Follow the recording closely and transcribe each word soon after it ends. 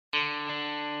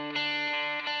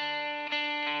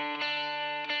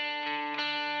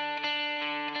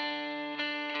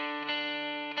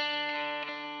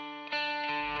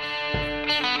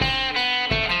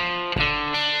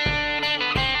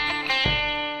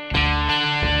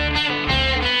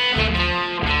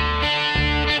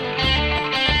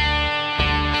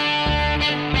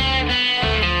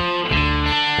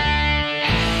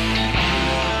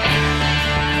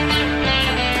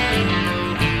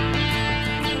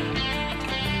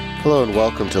Hello and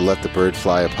welcome to Let the Bird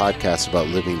Fly, a podcast about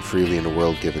living freely in a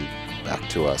world given back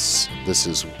to us. This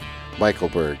is Michael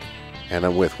Berg, and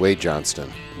I'm with Wade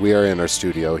Johnston. We are in our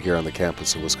studio here on the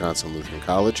campus of Wisconsin Lutheran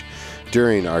College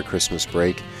during our Christmas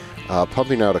break,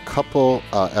 pumping out a couple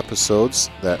episodes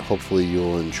that hopefully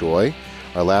you'll enjoy.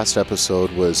 Our last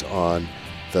episode was on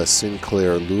the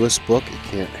Sinclair Lewis book, It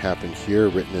Can't Happen Here,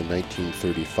 written in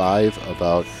 1935,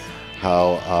 about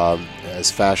how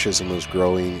as fascism was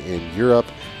growing in Europe,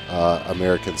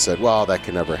 Americans said, well, that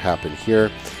can never happen here.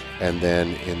 And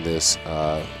then in this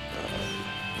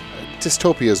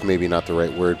dystopia is maybe not the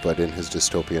right word, but in his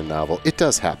dystopian novel, it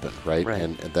does happen, right?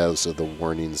 And those are the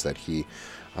warnings that he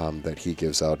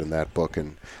gives out in that book.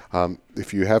 And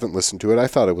if you haven't listened to it, I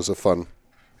thought it was a fun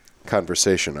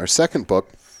conversation. Our second book,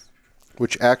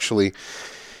 which actually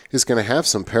is going to have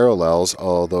some parallels,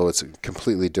 although it's a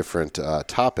completely different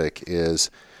topic, is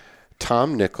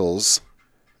Tom Nichols'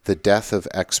 The Death of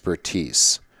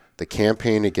Expertise, The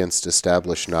Campaign Against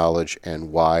Established Knowledge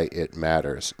and Why It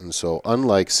Matters. And so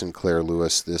unlike Sinclair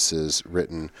Lewis, this is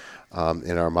written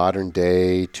in our modern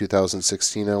day,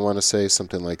 2016, I want to say,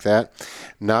 something like that.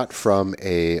 Not from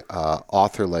a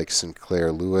author like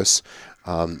Sinclair Lewis,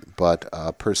 but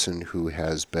a person who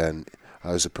has been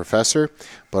as a professor,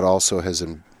 but also has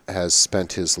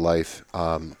spent his life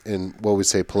in what we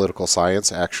say political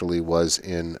science, actually was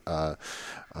in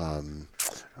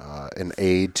an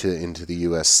aide into the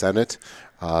U.S. Senate.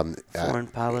 Foreign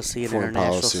policy and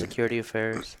international security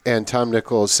affairs. And Tom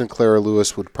Nichols, Sinclair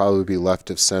Lewis would probably be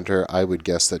left of center. I would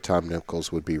guess that Tom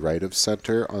Nichols would be right of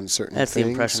center on certain That's things.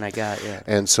 the impression I got, yeah.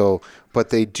 And so,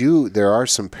 but there are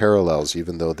some parallels,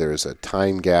 even though there's a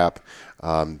time gap,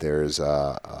 there's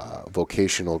a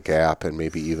vocational gap, and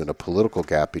maybe even a political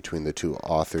gap between the two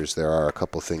authors. There are a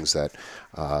couple things that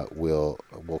will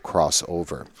cross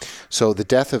over. So the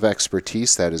death of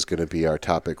expertise, that is going to be our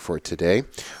topic for today.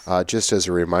 Just as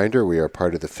a reminder, we are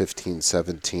part of the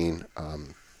 1517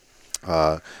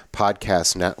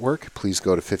 podcast network. Please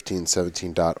go to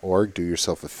 1517.org. Do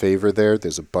yourself a favor there.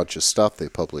 There's a bunch of stuff. They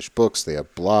publish books. They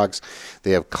have blogs.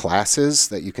 They have classes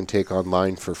that you can take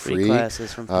online for free.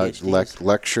 Classes from PhDs.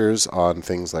 Lectures on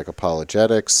things like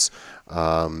apologetics.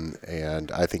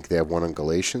 And I think they have one on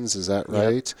Galatians. Is that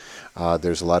right? Yep.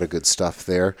 There's a lot of good stuff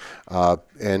there.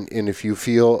 And if you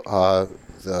feel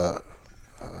the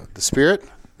spirit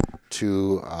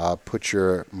to put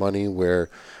your money where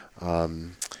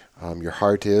your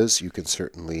heart is, you can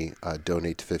certainly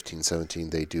donate to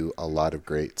 1517. They do a lot of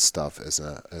great stuff as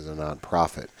a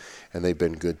nonprofit, and they've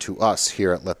been good to us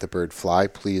here at Let the Bird Fly.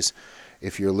 Please,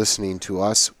 if you're listening to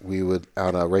us, we would,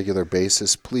 on a regular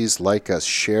basis, please like us,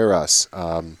 share us,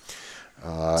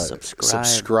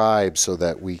 subscribe so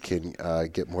that we can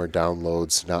get more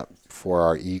downloads, not for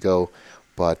our ego,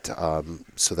 but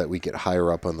so that we get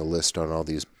higher up on the list on all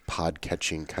these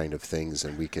pod-catching kind of things,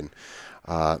 and we can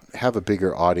have a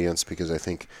bigger audience, because I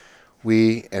think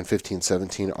we and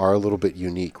 1517 are a little bit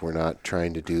unique. We're not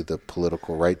trying to do the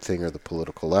political right thing or the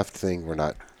political left thing. We're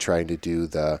not trying to do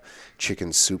the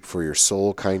chicken soup for your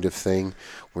soul kind of thing.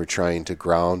 We're trying to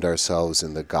ground ourselves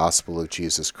in the gospel of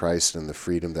Jesus Christ and the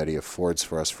freedom that he affords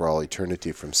for us for all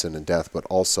eternity from sin and death, but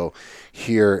also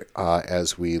here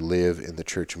as we live in the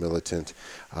church militant,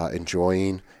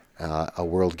 enjoying a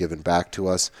world given back to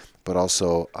us, but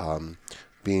also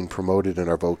being promoted in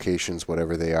our vocations,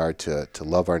 whatever they are, to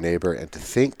love our neighbor and to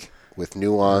think with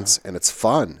nuance, and it's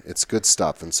fun. It's good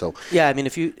stuff. And so, yeah, I mean,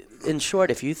 if you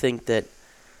think that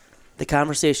the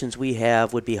conversations we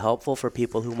have would be helpful for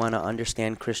people who want to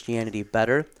understand Christianity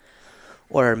better,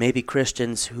 or maybe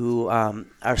Christians who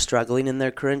are struggling in their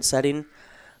current setting,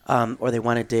 or they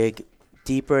want to dig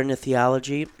deeper into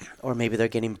theology, or maybe they're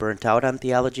getting burnt out on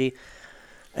theology,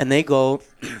 and they go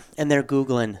and they're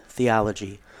Googling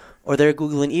theology, or they're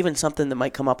Googling even something that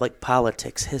might come up like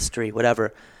politics, history,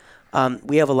 whatever.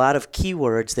 We have a lot of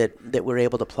keywords that we're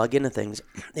able to plug into things.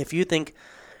 If you think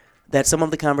that some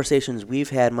of the conversations we've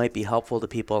had might be helpful to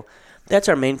people, that's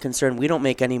our main concern. We don't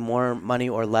make any more money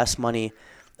or less money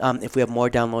if we have more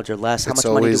downloads or less. How much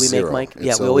money do we make, Mike?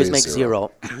 Yeah, we always make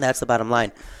zero. That's the bottom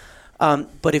line.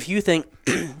 But if you think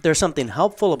there's something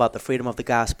helpful about the freedom of the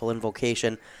gospel and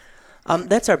vocation,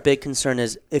 that's our big concern.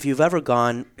 Is if you've ever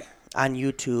gone on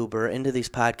YouTube or into these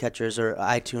podcatchers or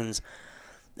iTunes,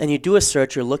 and you do a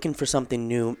search, you're looking for something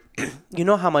new, you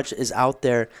know how much is out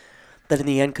there that in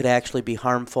the end could actually be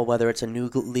harmful, whether it's a new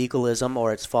legalism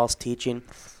or it's false teaching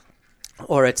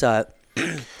or it's a...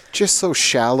 just so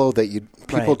shallow that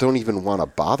people don't even want to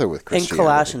bother with Christianity. And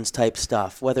Colossians type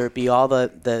stuff, whether it be all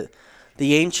the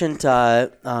ancient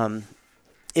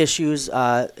issues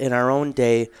in our own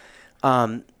day,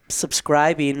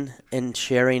 subscribing and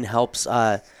sharing helps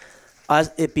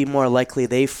it be more likely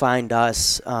they find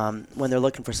us when they're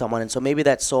looking for someone. And so maybe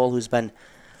that soul who's been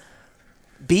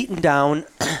beaten down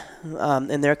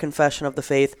in their confession of the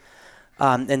faith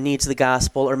and needs the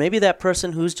gospel, or maybe that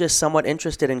person who's just somewhat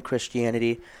interested in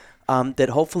Christianity, that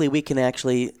hopefully we can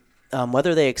actually,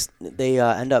 whether they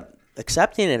end up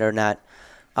accepting it or not,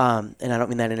 and I don't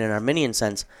mean that in an Arminian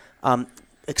sense,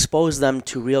 expose them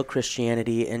to real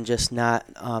Christianity and just not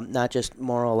just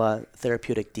moral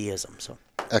therapeutic deism. So.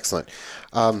 Excellent.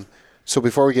 So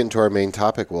before we get into our main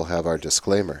topic, we'll have our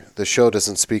disclaimer. The show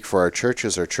doesn't speak for our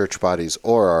churches or church bodies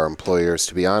or our employers.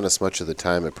 To be honest, much of the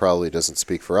time it probably doesn't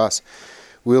speak for us.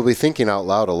 We'll be thinking out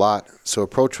loud a lot, so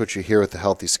approach what you hear with a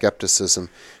healthy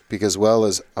skepticism, because well,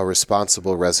 as a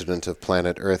responsible resident of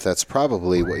planet Earth, that's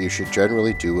probably what you should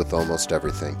generally do with almost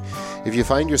everything. If you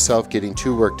find yourself getting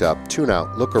too worked up, tune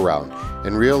out, look around,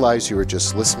 and realize you were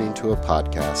just listening to a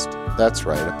podcast. That's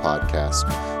right, a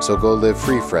podcast. So go live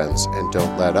free, friends, and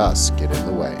don't let us get in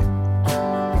the way.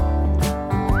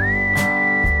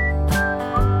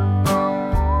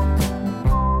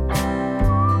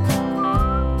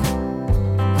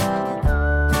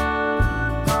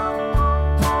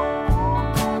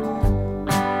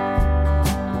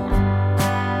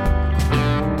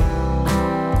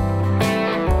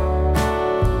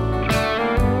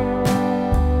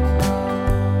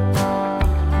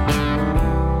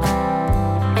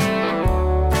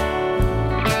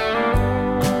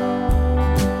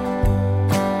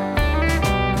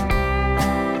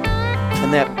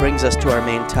 Us to our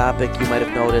main topic. You might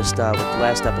have noticed with the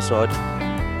last episode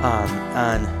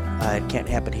it can't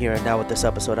happen here and now with this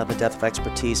episode on the death of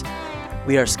expertise,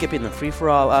 we are skipping the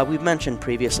free-for-all. We've mentioned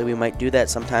previously we might do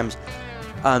that sometimes.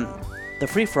 The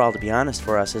free-for-all, to be honest,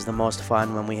 for us is the most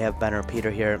fun when we have Ben or Peter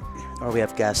here, or we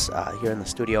have guests here in the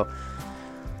studio.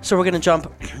 So we're going to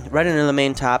jump right into the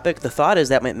main topic. The thought is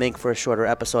that might make for a shorter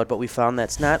episode, but we found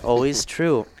that's not always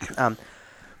true.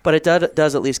 But it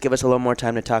does at least give us a little more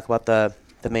time to talk about the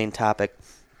main topic.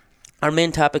 Our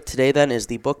main topic today, then, is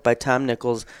the book by Tom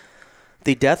Nichols,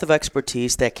 The Death of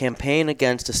Expertise, That Campaign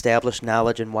Against Established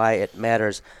Knowledge and Why It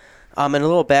Matters. And a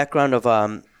little background of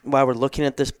why we're looking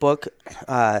at this book.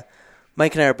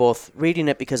 Mike and I are both reading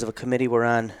it because of a committee we're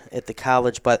on at the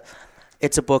college, but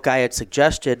it's a book I had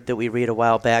suggested that we read a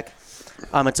while back.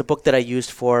 It's a book that I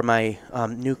used for my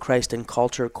New Christ and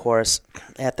Culture course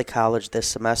at the college this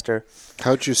semester.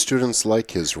 How'd your students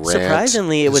like his rant?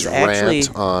 Surprisingly, it was actually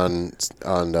on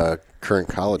current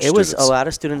college. It was students. A lot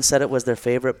of students said it was their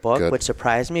favorite book, Good. Which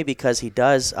surprised me because he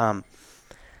does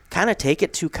kind of take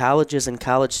it to colleges and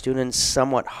college students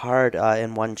somewhat hard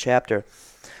in one chapter.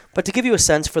 But to give you a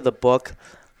sense for the book,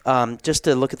 just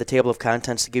to look at the table of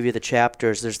contents to give you the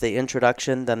chapters, there's the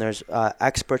introduction, then there's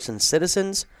experts and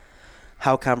citizens,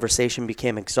 how conversation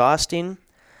became exhausting,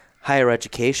 higher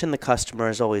education, the customer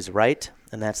is always right,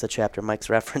 and that's the chapter Mike's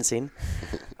referencing.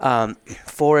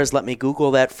 4 is let me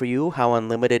Google that for you, how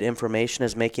unlimited information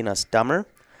is making us dumber.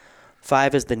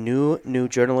 5 is the new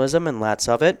journalism and lots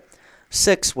of it.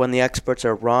 6, when the experts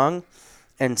are wrong.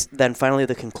 And then finally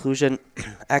the conclusion,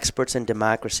 experts in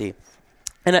democracy.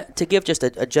 And to give just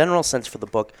a general sense for the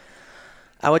book,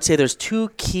 I would say there's 2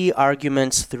 key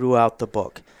arguments throughout the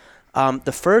book.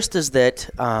 The first is that,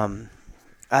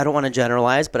 I don't want to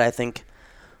generalize, but I think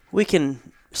we can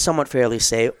somewhat fairly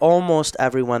say almost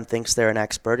everyone thinks they're an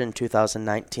expert in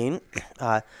 2019.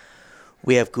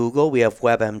 We have Google, we have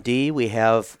WebMD, we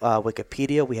have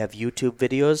Wikipedia, we have YouTube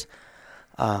videos.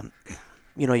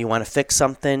 You want to fix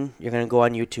something, you're going to go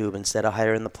on YouTube instead of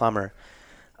hiring the plumber.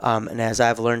 And as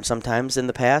I've learned sometimes in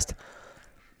the past,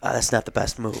 that's not the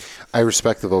best move. I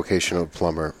respect the vocation of a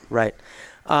plumber. Right.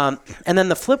 And then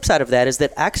the flip side of that is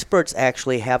that experts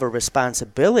actually have a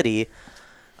responsibility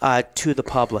to the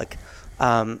public.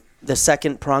 The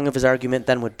second prong of his argument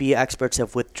then would be experts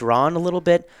have withdrawn a little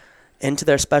bit into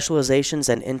their specializations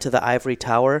and into the ivory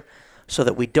tower so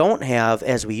that we don't have,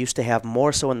 as we used to have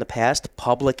more so in the past,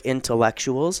 public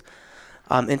intellectuals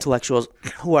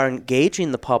who are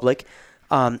engaging the public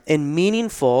in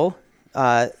meaningful,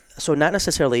 so not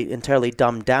necessarily entirely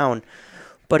dumbed down,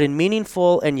 but in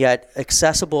meaningful and yet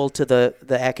accessible to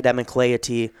the academic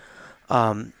laity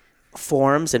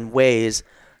forms and ways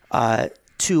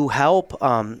to help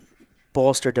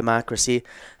bolster democracy.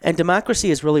 And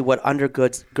democracy is really what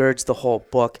undergirds the whole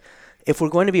book. If we're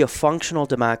going to be a functional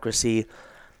democracy,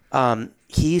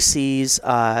 he sees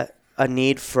a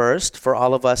need first for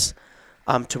all of us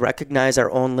to recognize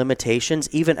our own limitations.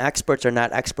 Even experts are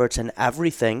not experts in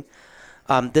everything.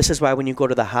 This is why when you go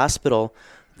to the hospital,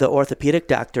 the orthopedic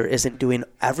doctor isn't doing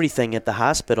everything at the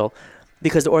hospital.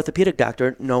 because the orthopedic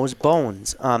doctor knows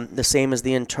bones. The same as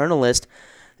the internalist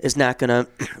is not going to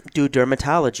do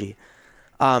dermatology.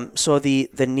 So the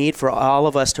need for all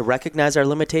of us to recognize our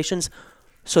limitations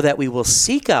so that we will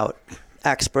seek out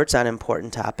experts on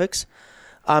important topics.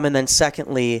 And then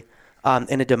secondly,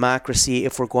 in a democracy,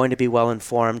 if we're going to be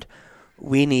well-informed,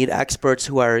 we need experts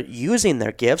who are using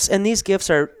their gifts. And these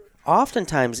gifts are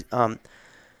oftentimes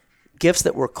gifts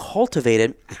that were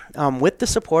cultivated with the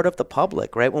support of the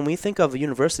public, right? When we think of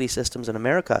university systems in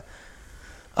America,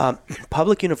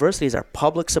 public universities are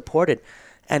public supported.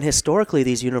 And historically,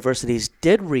 these universities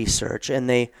did research, and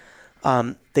they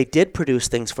did produce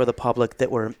things for the public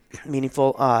that were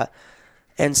meaningful.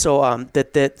 And so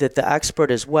that the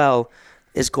expert as well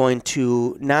is going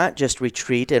to not just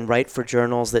retreat and write for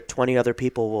journals that 20 other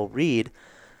people will read.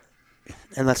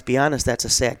 And let's be honest, that's a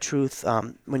sad truth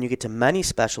when you get to many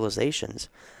specializations.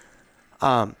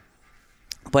 But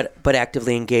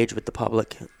actively engage with the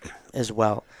public as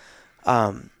well.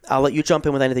 I'll let you jump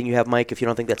in with anything you have, Mike. If you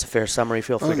don't think that's a fair summary,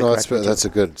 feel free to correct me. That's a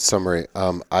good summary.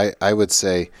 I would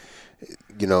say,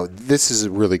 this is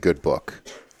a really good book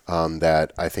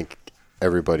that I think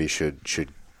everybody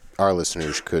should our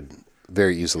listeners could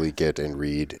very easily get and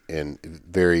read, and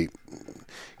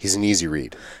he's an easy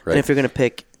read, right? And if you're going to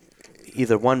pick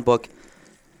either one book,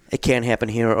 It Can't Happen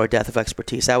Here or Death of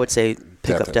Expertise, I would say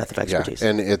pick up Death of Expertise. Yeah.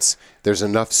 And there's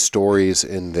enough stories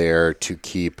in there to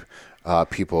keep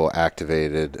people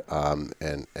activated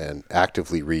and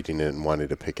actively reading it and wanting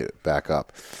to pick it back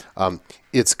up.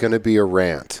 It's going to be a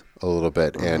rant a little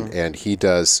bit, and he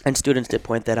does. And students did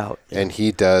point that out. Yeah. And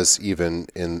he does even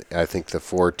in, I think, the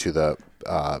forward to the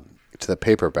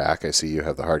paperback. I see you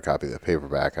have the hard copy of the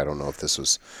paperback. I don't know if this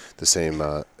was the same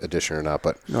edition or not,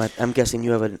 but no, I'm guessing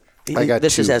you have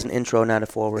this is as an intro, not a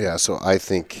forward. Yeah, so I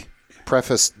think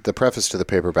the preface to the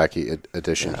paperback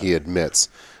edition, he admits,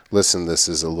 listen, this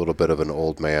is a little bit of an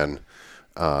old man,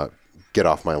 get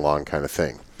off my lawn kind of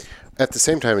thing. At the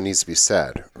same time, it needs to be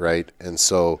said, right? And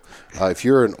so, if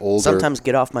you're an older, sometimes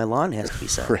 "get off my lawn" has to be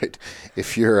said, right?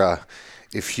 If you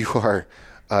are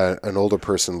an older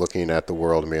person looking at the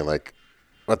world and being like,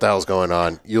 "What the hell's going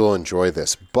on?" You'll enjoy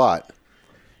this, but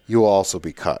you will also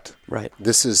be cut. Right.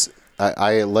 This is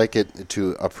I like it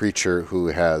to a preacher who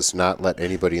has not let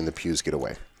anybody in the pews get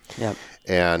away. Yeah.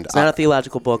 And it's not a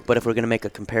theological book, but if we're going to make a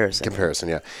comparison.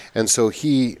 Yeah. And so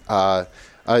he,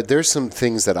 there's some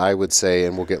things that I would say,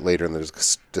 and we'll get later in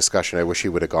the discussion, I wish he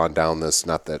would have gone down this,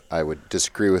 not that I would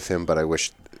disagree with him, but I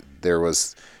wish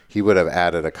he would have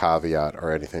added a caveat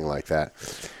or anything like that.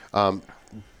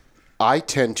 I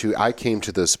came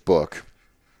to this book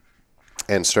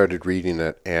and started reading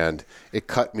it, and it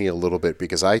cut me a little bit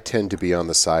because I tend to be on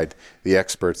the side, the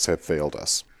experts have failed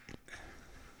us.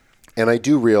 And I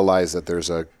do realize that there's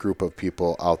a group of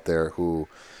people out there who,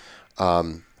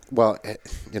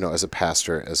 as a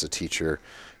pastor, as a teacher,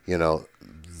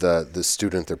 the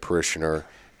student, the parishioner,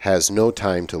 has no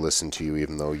time to listen to you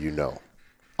even though you know.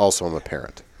 Also, I'm a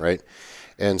parent, right?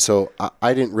 And so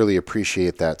I didn't really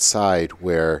appreciate that side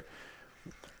where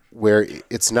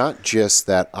it's not just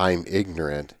that I'm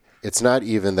ignorant. It's not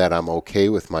even that I'm okay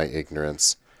with my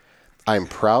ignorance. I'm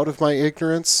proud of my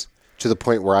ignorance, to the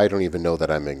point where I don't even know that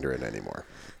I'm ignorant anymore.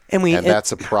 And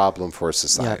that's a problem for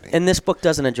society. Yeah. And this book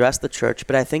doesn't address the church,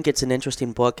 but I think it's an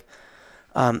interesting book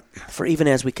for even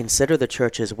as we consider the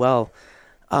church as well,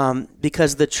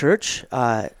 because the church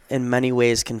in many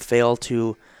ways can fail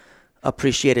to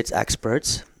appreciate its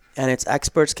experts, and its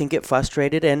experts can get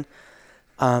frustrated and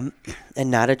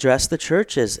not address the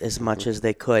church as much as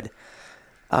they could.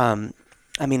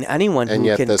 Anyone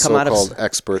who can come out of... And yet the so-called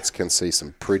experts can say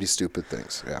some pretty stupid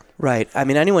things. Yeah. Right.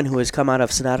 Anyone who has come out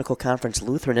of Synodical Conference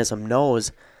Lutheranism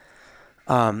knows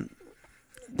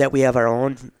that we have our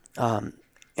own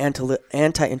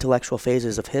anti-intellectual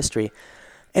phases of history.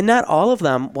 And not all of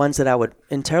them ones that I would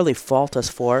entirely fault us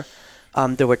for.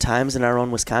 There were times in our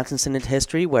own Wisconsin Synod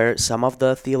history where some of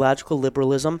the theological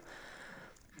liberalism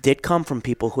did come from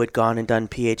people who had gone and done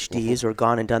PhDs or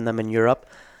gone and done them in Europe.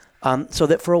 So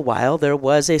that for a while there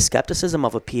was a skepticism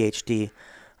of a PhD.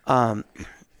 With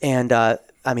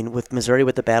Missouri,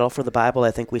 with the Battle for the Bible,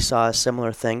 I think we saw a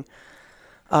similar thing.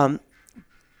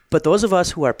 But those of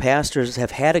us who are pastors have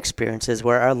had experiences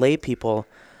where our lay people,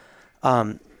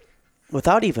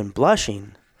 without even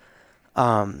blushing,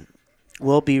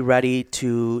 will be ready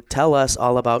to tell us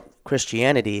all about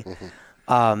Christianity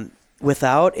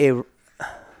without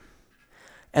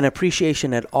an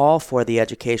appreciation at all for the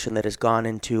education that has gone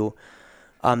into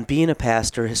being a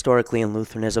pastor historically in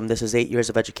Lutheranism. This is 8 years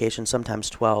of education, sometimes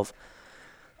 12.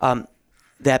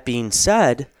 That being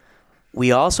said,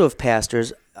 we also have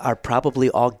pastors are probably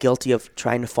all guilty of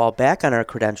trying to fall back on our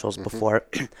credentials before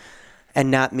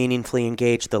and not meaningfully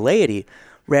engage the laity,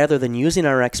 rather than using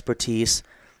our expertise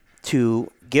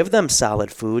to give them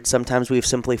solid food. Sometimes we've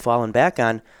simply fallen back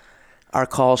on our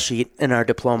call sheet and our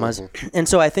diplomas. And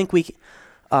so I think we,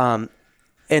 and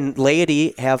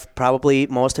laity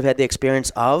most have had the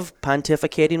experience of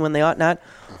pontificating when they ought not,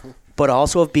 but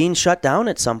also of being shut down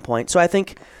at some point. So I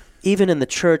think even in the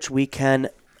church, we can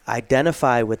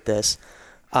identify with this.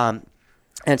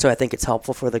 And so I think it's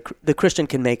helpful for the Christian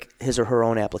can make his or her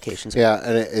own applications. Yeah,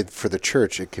 and for the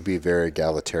church, it could be very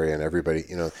egalitarian. Everybody,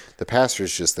 the pastor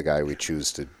is just the guy we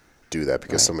choose to do that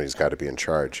because somebody's got to be in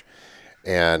charge.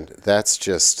 And that's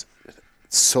just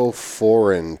so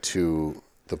foreign to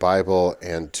the Bible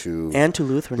and to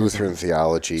Lutheran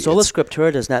theology. Sola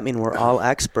Scriptura does not mean we're all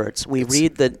experts. We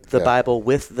read the Bible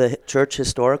with the church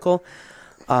historical.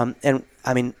 And,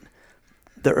 I mean,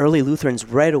 the early Lutherans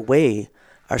right away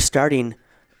are starting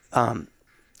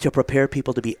to prepare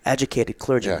people to be educated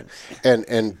clergymen.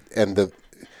 Yeah.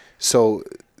 So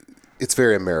it's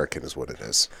very American is what it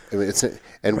is.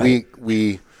 I mean,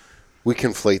 we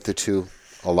conflate the two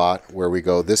a lot, where we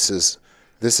go, this is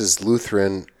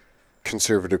Lutheran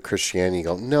conservative Christianity. You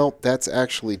go, no, that's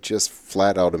actually just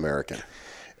flat out American.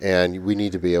 And we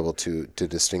need to be able to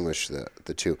distinguish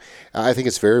the two. I think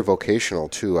it's very vocational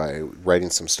too. Writing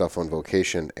some stuff on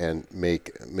vocation and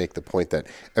make the point that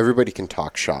everybody can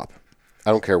talk shop.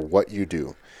 I don't care what you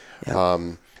do.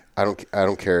 Yep. I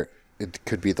don't care. It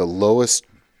could be the lowest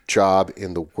job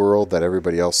in the world that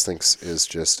everybody else thinks is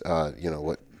just the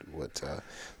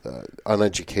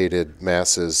uneducated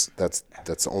masses. That's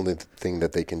the only thing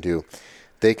that they can do.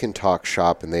 They can talk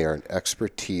shop, and they are an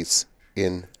expertise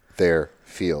in their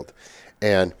field.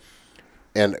 And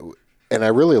I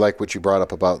really like what you brought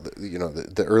up about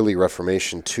the early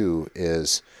Reformation too.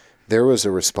 Is there was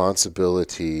a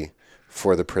responsibility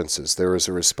for the princes, there was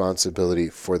a responsibility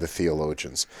for the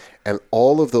theologians, and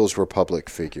all of those were public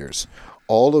figures.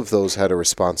 All of those had a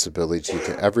responsibility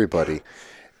to everybody,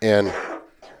 and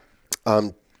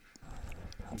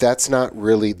that's not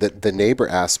really the neighbor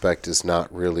aspect is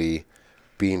not really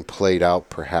being played out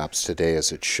perhaps today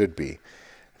as it should be.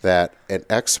 That an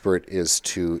expert is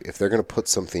to, if they're going to put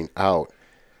something out,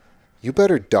 you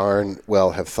better darn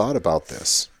well have thought about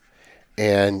this,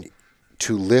 and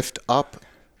to lift up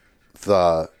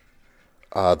the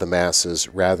masses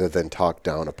rather than talk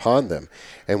down upon them.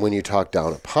 And when you talk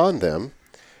down upon them,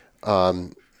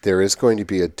 there is going to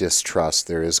be a distrust.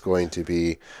 There's going to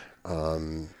be,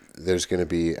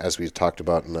 as we talked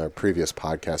about in our previous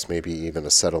podcast, maybe even a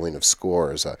settling of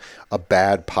scores, a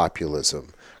bad populism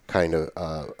kind of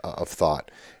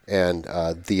thought. And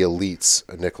the elites,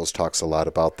 Nichols talks a lot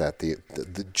about that, the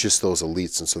just those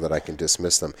elites, and so that I can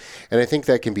dismiss them. And I think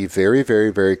that can be very,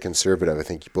 very, very conservative. I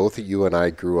think both you and I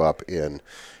grew up in,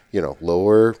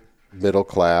 lower middle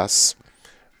class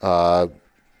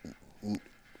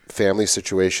family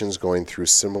situations, going through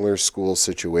similar school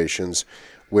situations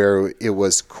where it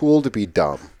was cool to be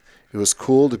dumb. It was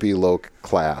cool to be low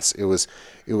class. It was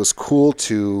cool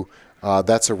to,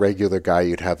 that's a regular guy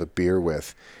you'd have a beer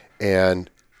with. And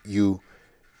you,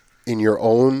 in your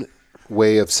own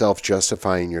way of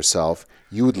self-justifying yourself,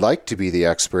 you would like to be the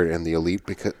expert and the elite,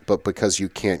 but because you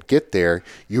can't get there,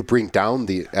 you bring down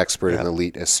the expert and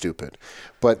elite as stupid.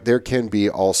 But there can be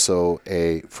also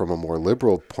from a more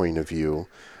liberal point of view,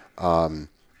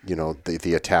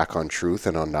 the attack on truth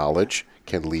and on knowledge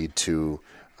can lead to,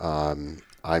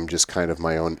 I'm just kind of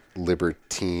my own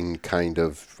libertine kind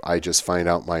of, I just find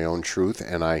out my own truth,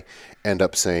 and I end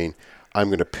up saying, I'm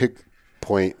going to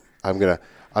pinpoint,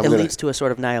 it leads to a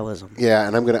sort of nihilism. Yeah,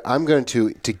 and I'm going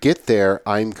to get there,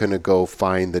 I'm going to go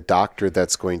find the doctor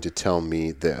that's going to tell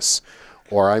me this,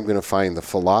 or I'm going to find the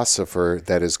philosopher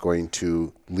that is going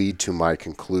to lead to my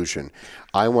conclusion.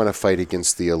 I want to fight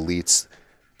against the elites,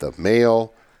 the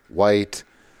male, white,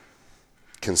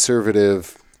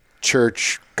 conservative,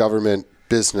 church, government,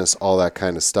 business, all that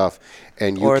kind of stuff.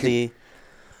 And the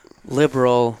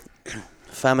liberal,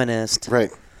 feminist.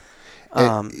 Right.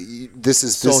 This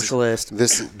is socialist.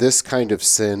 This kind of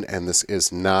sin, and this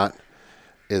is not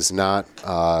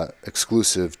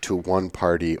exclusive to one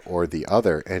party or the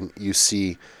other. And you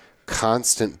see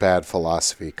constant bad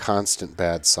philosophy, constant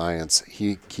bad science.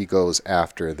 He goes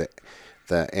after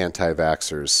the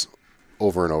anti-vaxxers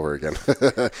over and over again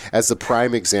as the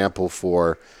prime example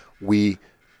for, we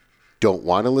don't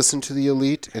want to listen to the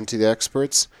elite and to the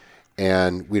experts,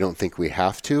 and we don't think we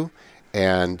have to.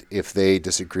 And if they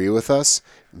disagree with us,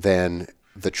 then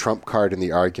the trump card in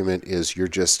the argument is you're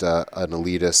just an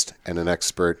elitist and an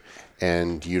expert,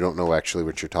 and you don't know actually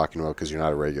what you're talking about because you're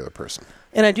not a regular person.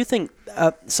 And I do think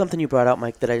something you brought out,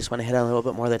 Mike, that I just want to hit on a little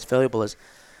bit more that's valuable is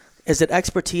that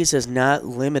expertise is not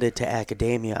limited to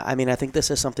academia. I mean, I think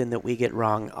this is something that we get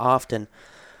wrong often.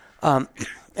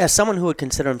 As someone who would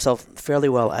consider himself fairly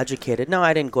well educated, no,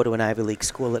 I didn't go to an Ivy League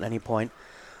school at any point,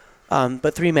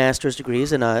 but 3 master's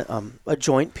degrees and a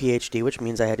joint PhD, which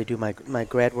means I had to do my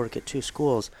grad work at 2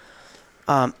 schools.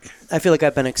 I feel like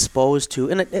I've been exposed to,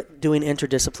 doing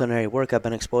interdisciplinary work, I've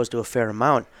been exposed to a fair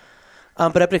amount.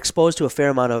 But I've been exposed to a fair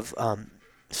amount of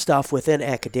stuff within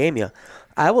academia.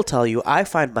 I will tell you, I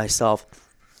find myself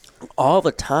all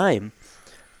the time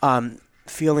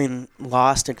feeling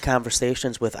lost in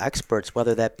conversations with experts,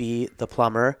 whether that be the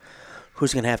plumber,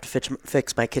 who's going to have to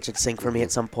fix my kitchen sink for me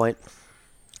at some point,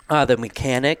 the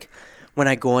mechanic, when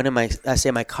I go in and I say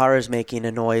my car is making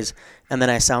a noise, and then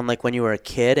I sound like when you were a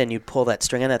kid and you'd pull that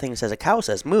string on that thing and says, a cow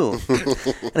says moo.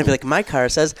 And I'd be like, my car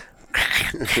says...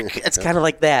 It's kind of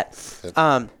like that.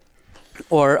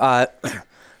 Or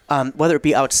whether it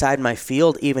be outside my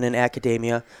field, even in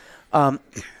academia.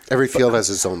 Every field has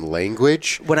its own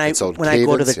language. When I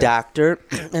go to the doctor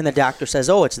and the doctor says,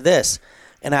 oh, it's this,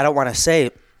 and I don't want to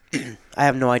say, I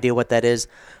have no idea what that is.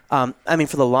 I mean,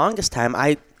 for the longest time,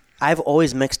 I've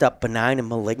always mixed up benign and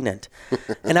malignant.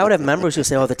 And I would have members who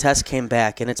say, oh, the test came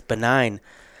back and it's benign.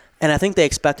 And I think they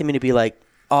expected me to be like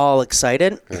all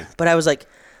excited. But I was like,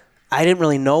 I didn't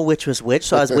really know which was which,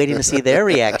 so I was waiting to see their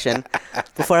reaction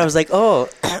before I was like, oh,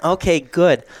 okay,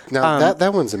 good. Now,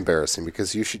 that one's embarrassing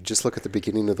because you should just look at the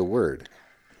beginning of the word,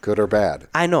 good or bad.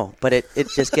 I know, but it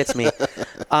just gets me.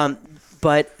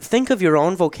 But think of your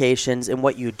own vocations and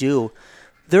what you do.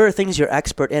 There are things you're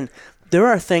expert in. There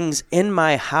are things in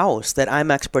my house that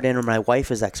I'm expert in or my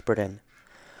wife is expert in.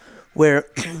 Where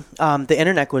the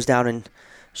internet goes down and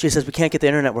she says, we can't get the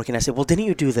internet working. I say, well, didn't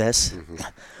you do this? Mm-hmm.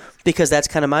 Because that's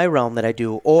kind of my realm that I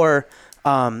do. Or,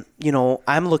 I'm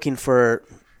looking for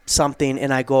something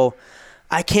and I go,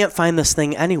 I can't find this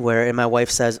thing anywhere. And my wife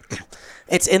says,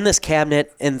 it's in this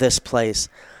cabinet in this place.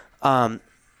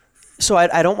 So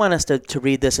I don't want us to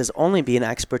read this as only being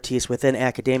expertise within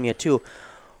academia too.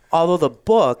 Although the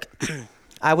book,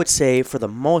 I would say for the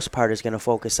most part, is going to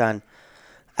focus on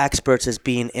experts as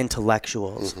being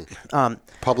intellectuals. Mm-hmm.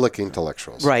 Public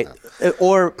intellectuals. Right. Yeah.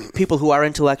 Or people who are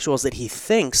intellectuals that he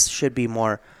thinks should be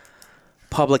more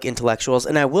public intellectuals.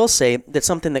 And I will say that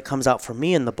something that comes out for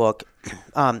me in the book,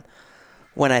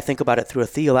 when I think about it through a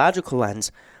theological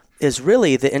lens, is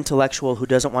really the intellectual who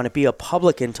doesn't want to be a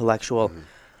public intellectual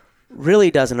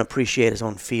really doesn't appreciate his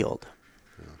own field.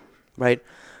 Yeah. Right?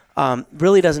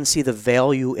 Really doesn't see the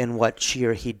value in what she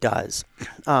or he does.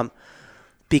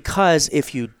 Because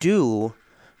if you do,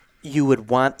 you would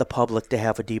want the public to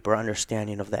have a deeper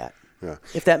understanding of that. Yeah.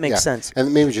 If that makes sense.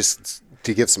 And maybe just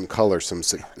to give some color,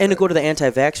 and to go to the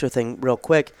anti-vaxxer thing real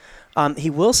quick, he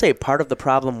will say part of the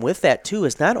problem with that too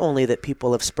is not only that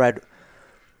people have spread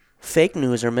fake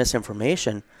news or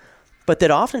misinformation, but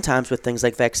that oftentimes with things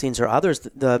like vaccines or others,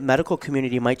 the medical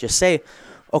community might just say,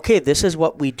 okay, this is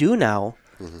what we do now,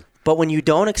 but when you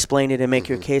don't explain it and make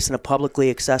your case in a publicly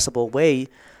accessible way,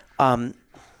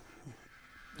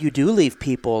 you do leave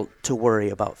people to worry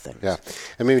about things. Yeah,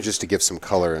 and maybe just to give some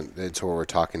color into what we're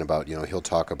talking about, he'll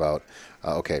talk about,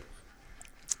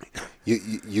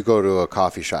 you go to a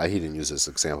coffee shop, he didn't use this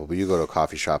example, but you go to a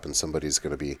coffee shop and somebody's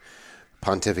going to be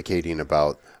pontificating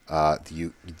about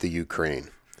the Ukraine.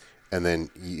 And then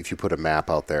if you put a map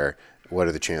out there, what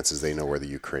are the chances they know where the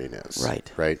Ukraine is?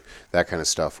 Right? That kind of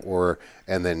stuff.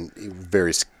 And then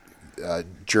various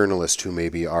journalists who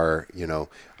maybe are, you're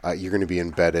going to be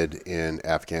embedded in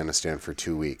Afghanistan for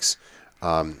 2 weeks.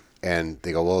 And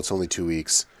they go, well, it's only 2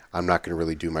 weeks. I'm not going to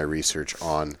really do my research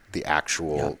on the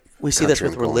actual country. We see this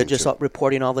with religious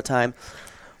reporting all the time,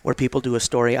 where people do a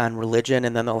story on religion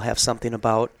and then they'll have something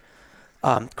about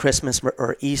Christmas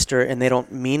or Easter, and they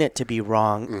don't mean it to be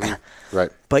wrong. Right.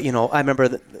 But, I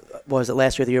remember, was it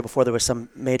last year or the year before, there was some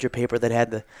major paper that had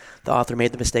the author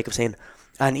made the mistake of saying,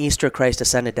 on Easter, Christ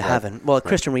ascended to heaven. Well, a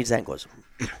Christian reads that and goes,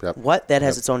 what? That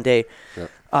has its own day.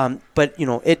 But,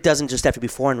 it doesn't just have to be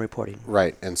foreign reporting.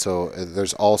 Right. And so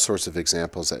there's all sorts of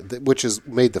examples, which has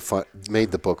made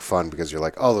the book fun because you're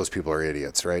like, oh, those people are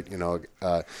idiots, right?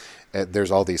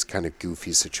 There's all these kind of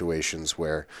goofy situations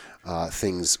where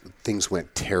things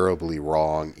went terribly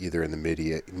wrong, either in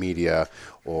the media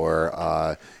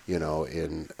or,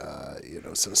 in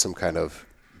some kind of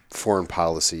foreign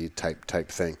policy type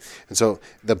thing. And so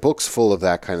the book's full of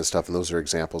that kind of stuff, and those are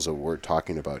examples of what we're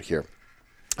talking about here.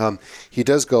 He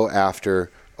does go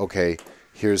after, okay,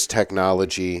 here's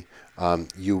technology,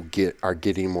 you are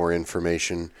getting more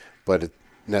information, but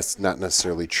not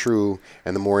necessarily true,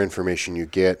 and the more information you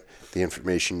get, the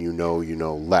information you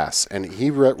know less. And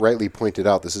he rightly pointed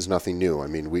out this is nothing new. I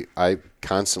mean, I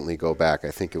constantly go back.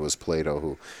 I think it was Plato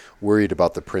who worried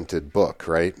about the printed book,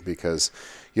 right? Because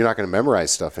you're not going to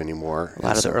memorize stuff anymore. A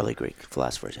lot of the early Greek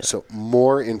philosophers. Yeah. So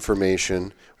more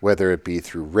information, whether it be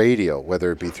through radio,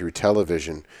 whether it be through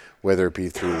television, whether it be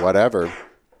through whatever,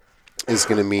 is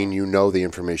going to mean you know the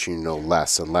information you know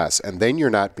less and less. And then you're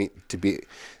not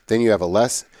then you have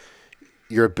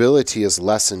your ability is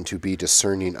lessened to be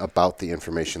discerning about the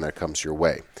information that comes your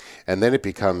way. And then it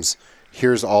becomes,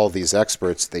 here's all these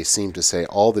experts, they seem to say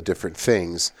all the different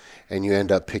things, and you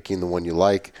end up picking the one you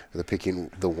like, or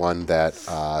picking the one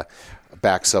that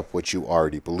backs up what you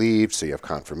already believed, so you have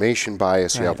confirmation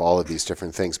bias, you have all of these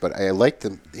different things. But I liked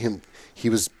him, he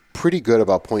was pretty good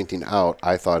about pointing out,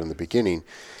 I thought in the beginning,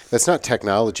 that's not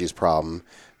technology's problem.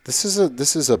 This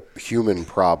is a human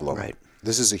problem. Right.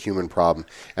 This is a human problem.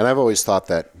 And I've always thought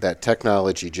that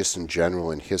technology, just in general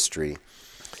in history,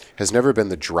 has never been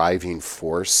the driving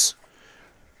force.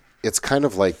 It's kind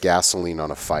of like gasoline on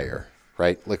a fire,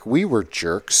 right? Like, we were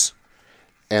jerks,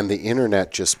 and the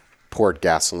internet just poured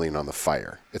gasoline on the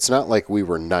fire. It's not like we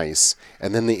were nice,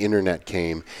 and then the internet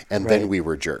came, and then we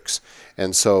were jerks.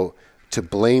 And so to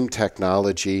blame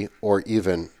technology, or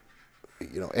even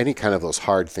any kind of those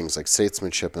hard things like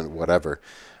statesmanship and whatever,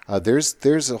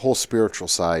 there's a whole spiritual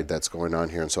side that's going on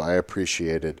here, and so I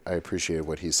appreciated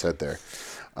what he said there.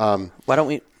 Why don't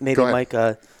we maybe, Mike?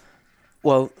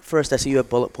 Well, first I see you have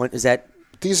bullet point. Is that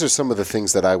these are some of the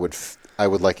things that I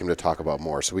would like him to talk about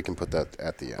more, so we can put that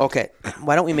at the end. Okay.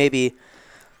 Why don't we maybe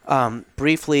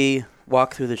briefly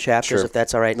walk through the chapters, if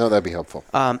that's all right? No, that'd be helpful.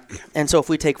 And so if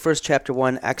we take first chapter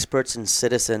 1, experts and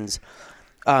citizens,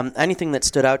 anything that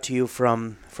stood out to you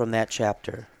from that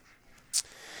chapter?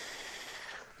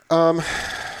 I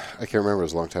can't remember. It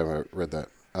was a long time I read that.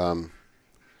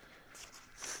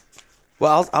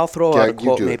 Well, I'll throw out a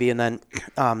quote maybe, and then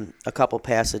a couple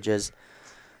passages.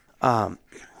 So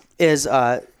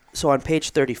on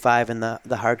page 35 in the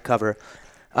hardcover,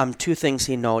 two things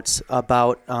he notes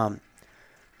about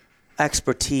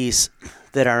expertise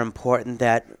that are important,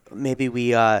 that maybe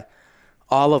we, all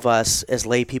of us as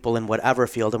lay people in whatever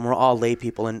field, and we're all lay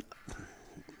people in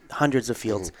hundreds of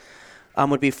fields,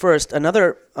 would be first,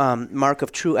 another mark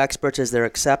of true experts is their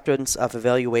acceptance of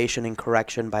evaluation and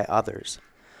correction by others.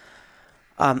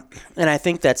 And I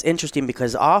think that's interesting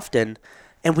because often,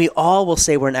 and we all will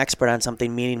say we're an expert on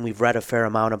something, meaning we've read a fair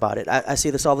amount about it. I see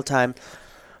this all the time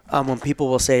when people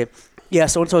will say, yeah,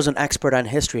 so-and-so is an expert on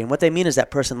history. And what they mean is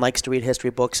that person likes to read history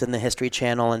books in the History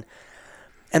Channel,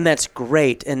 and that's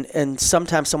great. And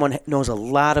sometimes someone knows a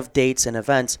lot of dates and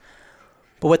events.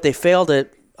 But what they fail to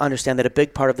understand, that a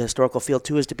big part of the historical field,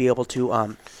 too, is to be able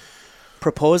to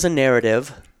propose a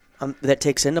narrative that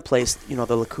takes into place, the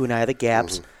lacunae, the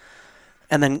gaps,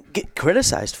 and then get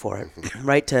criticized for it,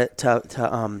 right? To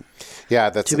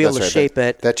be able to shape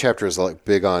it. That chapter is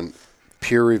big on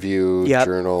peer review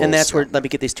journals. And that's where, let me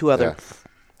get these two other. Yeah.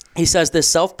 He says this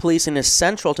self-policing is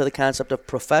central to the concept of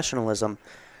professionalism.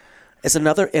 Is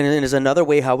another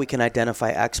way how we can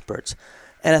identify experts.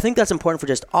 And I think that's important for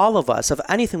just all of us, of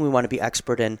anything we want to be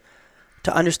expert in,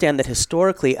 to understand that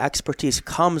historically expertise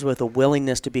comes with a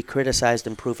willingness to be criticized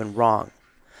and proven wrong.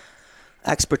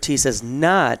 Expertise is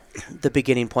not the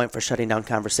beginning point for shutting down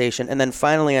conversation. And then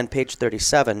finally on page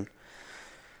 37,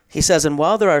 he says, and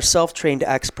while there are self-trained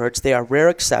experts, they are rare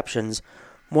exceptions.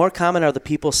 More common are the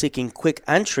people seeking quick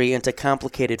entry into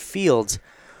complicated fields,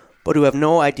 but who have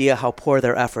no idea how poor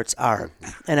their efforts are.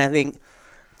 And I think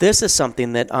this is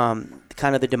something that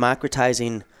kind of the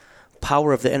democratizing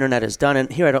power of the internet has done.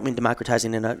 And here I don't mean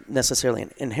democratizing in a necessarily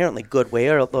an inherently good way,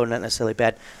 although not necessarily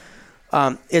bad.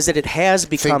 Is that it has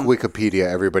become... Think Wikipedia,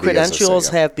 everybody credentials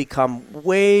have become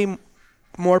way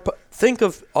more... Think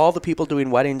of all the people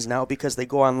doing weddings now because they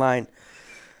go online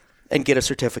and get a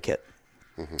certificate.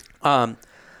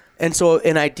 And so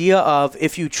an idea of,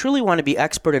 if you truly want to be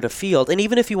expert in a field, and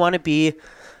even if you want to be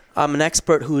an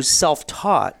expert who's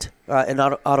self-taught, an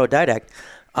autodidact,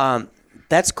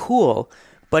 that's cool,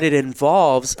 but it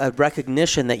involves a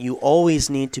recognition that you always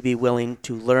need to be willing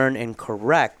to learn and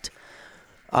correct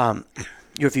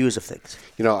your views of things.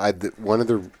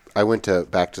 I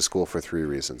went back to school for 3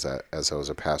 reasons as I was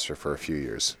a pastor for a few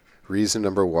years. Reason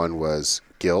number 1 was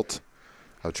guilt.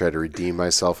 I would try to redeem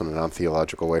myself in a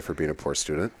non-theological way for being a poor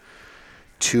student.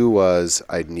 2 was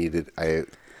I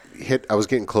was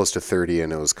getting close to 30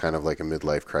 and it was kind of like a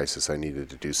midlife crisis. I needed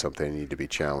to do something. I needed to be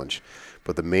challenged.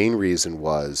 But the main reason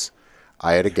was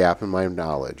I had a gap in my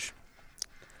knowledge,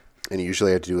 and it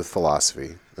usually had to do with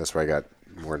philosophy. That's where I got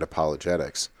more into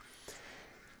apologetics.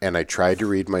 And I tried to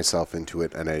read myself into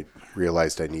it, and I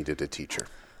realized I needed a teacher.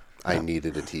 I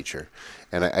needed a teacher.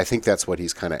 And I think that's what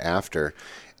he's kind of after.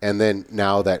 And then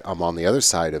now that I'm on the other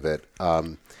side of it,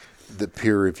 the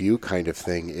peer review kind of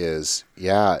thing is,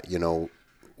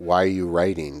 why are you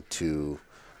writing to...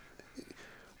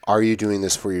 Are you doing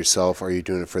this for yourself? Are you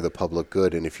doing it for the public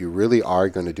good? And if you really are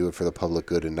going to do it for the public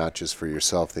good and not just for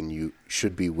yourself, then you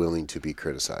should be willing to be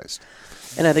criticized.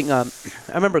 And I think I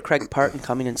remember Craig Parton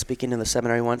coming and speaking in the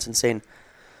seminary once and saying,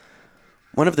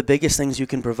 one of the biggest things you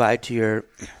can provide to your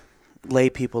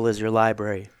lay people is your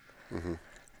library. Mm-hmm.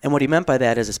 And what he meant by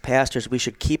that is, as pastors, we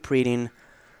should keep reading.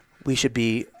 We should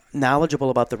be knowledgeable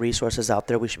about the resources out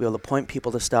there. We should be able to point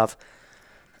people to stuff.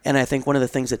 And I think one of the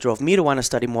things that drove me to want to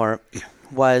study more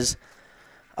was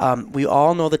we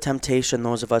all know the temptation,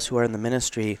 those of us who are in the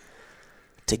ministry,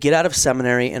 to get out of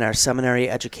seminary and our seminary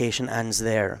education ends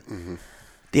there. Mm-hmm.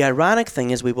 The ironic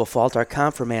thing is we will fault our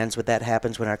confirmands when that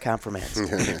happens when our confirmands.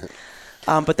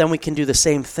 But then we can do the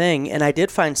same thing. And I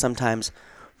did find sometimes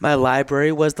my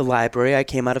library was the library I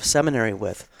came out of seminary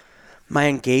with. My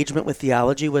engagement with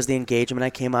theology was the engagement I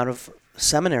came out of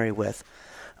seminary with.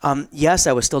 Yes,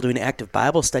 I was still doing active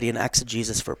Bible study and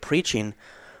exegesis for preaching,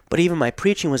 but even my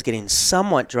preaching was getting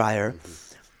somewhat drier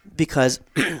because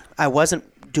I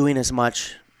wasn't doing as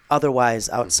much otherwise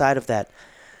outside of that.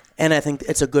 And I think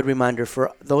it's a good reminder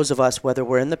for those of us, whether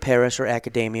we're in the parish or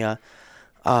academia,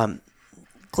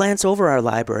 glance over our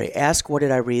library. Ask, what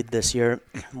did I read this year?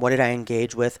 What did I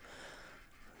engage with?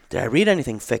 Did I read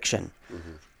anything fiction?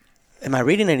 Mm-hmm. Am I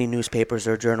reading any newspapers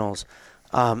or journals?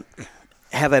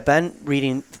 Have I been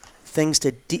reading things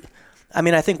to...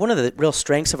 I think one of the real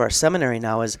strengths of our seminary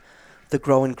now is the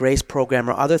Grow in Grace program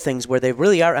or other things where they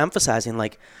really are emphasizing,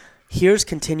 like, here's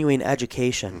continuing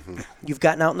education. Mm-hmm. You've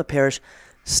gotten out in the parish.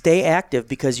 Stay active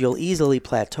because you'll easily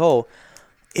plateau.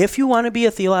 If you want to be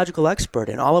a theological expert,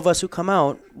 and all of us who come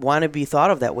out want to be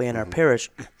thought of that way in our parish,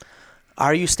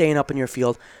 are you staying up in your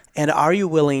field? And are you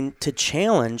willing to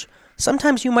challenge?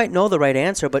 Sometimes you might know the right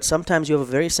answer, but sometimes you have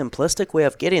a very simplistic way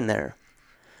of getting there.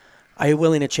 Are you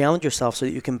willing to challenge yourself so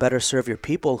that you can better serve your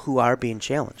people who are being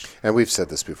challenged? And we've said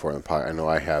this before in the podcast. I know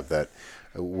I have, that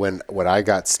when I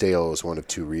got stale was one of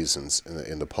two reasons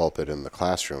in the pulpit and the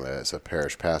classroom as a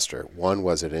parish pastor. One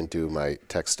was I didn't do my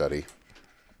text study.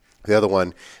 The other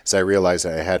one is I realized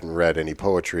that I hadn't read any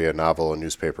poetry, a novel, a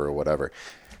newspaper, or whatever.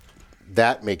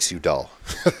 That makes you dull.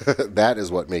 That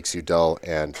is what makes you dull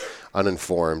and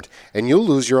uninformed, and you'll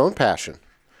lose your own passion.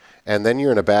 And then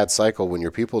you're in a bad cycle when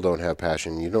your people don't have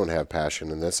passion, you don't have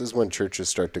passion, and this is when churches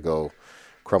start to go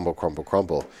crumble, crumble,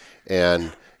 crumble.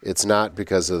 And it's not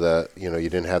because of you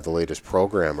didn't have the latest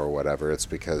program or whatever. It's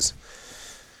because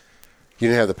you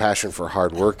didn't have the passion for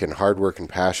hard work, and hard work and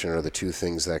passion are the two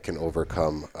things that can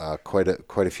overcome quite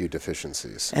a few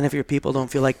deficiencies. And if your people don't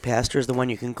feel like pastor is the one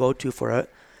you can go to for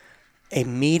a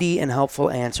meaty and helpful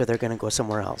answer, they're going to go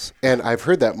somewhere else. And I've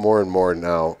heard that more and more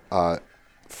now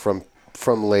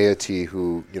from laity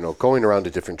who, going around to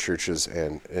different churches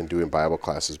and doing Bible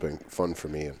classes has been fun for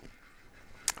me.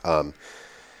 And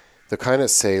they kind of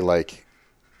say, like,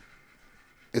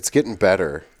 it's getting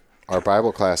better. Our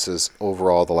Bible classes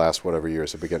overall the last whatever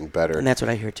years have been getting better. And that's what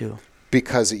I hear too.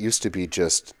 Because it used to be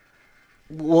just,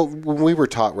 when we were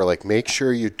taught, we're like, make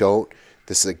sure you don't,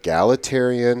 this is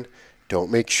egalitarian. Don't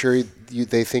make sure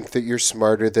they think that you're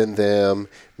smarter than them.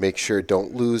 Make sure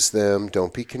don't lose them.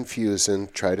 Don't be confusing.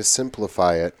 Try to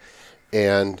simplify it.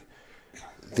 And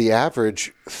the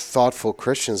average thoughtful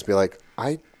Christians be like,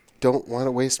 I don't want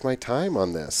to waste my time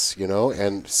on this,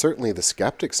 And certainly the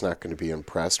skeptic's not going to be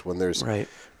impressed when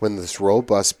when this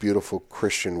robust, beautiful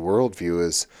Christian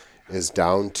worldview is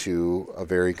down to a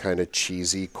very kind of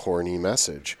cheesy, corny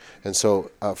message. And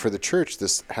so for the church,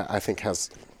 this I think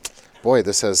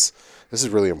this is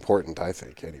really important, I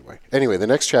think, Anyway, the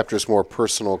next chapter is more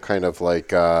personal, kind of like,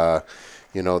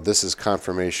 this is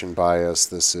confirmation bias,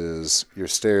 this is your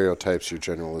stereotypes, your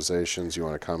generalizations. You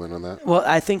want to comment on that? Well,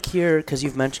 I think here, because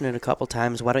you've mentioned it a couple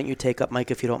times, why don't you take up, Mike,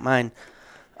 if you don't mind,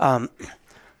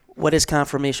 what is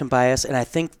confirmation bias? And I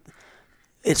think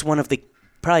it's one of the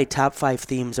probably top 5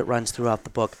 themes that runs throughout the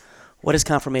book. What is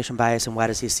confirmation bias, and why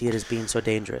does he see it as being so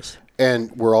dangerous?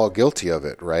 And we're all guilty of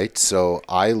it, right? So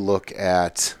I look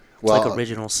at... It's like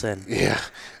original sin. Yeah.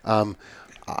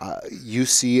 You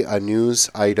see a news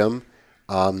item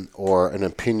or an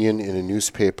opinion in a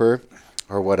newspaper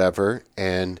or whatever,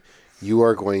 and you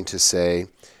are going to say,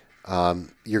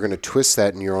 you're going to twist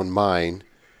that in your own mind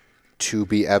to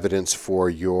be evidence for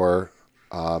your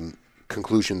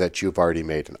conclusion that you've already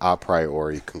made, an a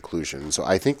priori conclusion. So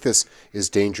I think this is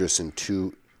dangerous in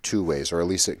two ways, or at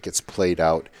least it gets played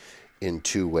out in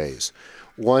two ways.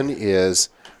 One is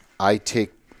I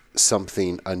take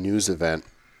something, a news event,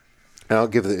 and I'll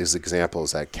give these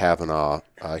examples at Kavanaugh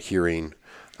hearing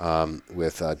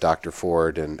with Dr.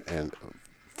 Ford and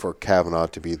for Kavanaugh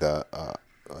to be the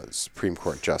Supreme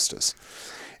Court justice,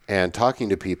 and talking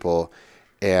to people,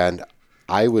 and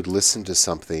I would listen to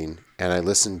something, and I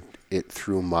listened it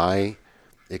through my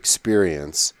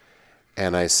experience,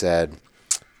 and I said,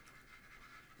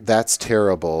 that's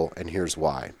terrible, and here's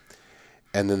why.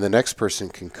 And then the next person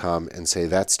can come and say,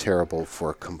 that's terrible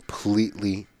for a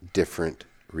completely different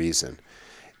reason.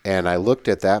 And I looked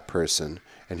at that person,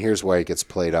 and here's why it gets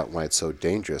played out and why it's so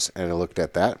dangerous. And I looked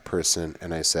at that person,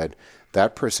 and I said,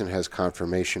 that person has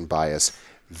confirmation bias.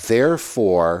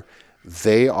 Therefore,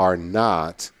 they are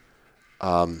not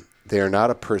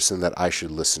a person that I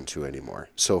should listen to anymore.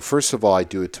 So first of all, I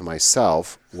do it to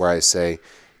myself, where I say,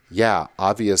 yeah,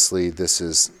 obviously this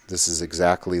is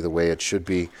exactly the way it should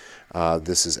be.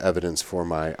 This is evidence for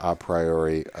my a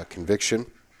priori conviction.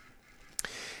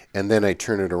 And then I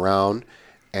turn it around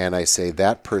and I say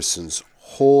that person's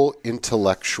whole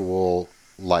intellectual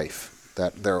life,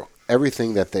 that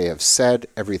everything that they have said,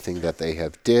 everything that they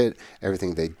have did,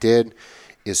 everything they did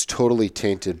is totally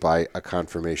tainted by a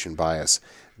confirmation bias.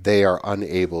 They are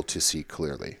unable to see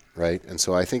clearly, right? And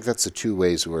so I think that's the two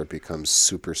ways where it becomes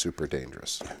super, super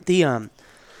dangerous.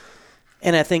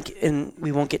 And I think, and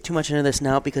we won't get too much into this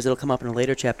now because it'll come up in a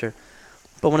later chapter,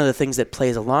 but one of the things that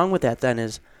plays along with that then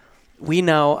is we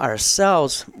now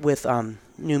ourselves with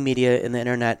new media and the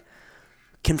internet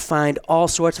can find all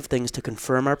sorts of things to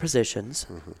confirm our positions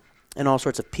and all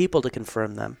sorts of people to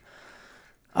confirm them.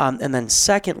 And then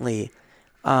secondly,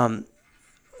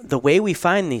 the way we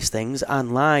find these things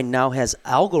online now has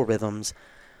algorithms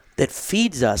that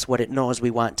feeds us what it knows we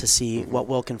want to see, what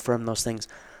will confirm those things.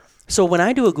 So when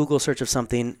I do a Google search of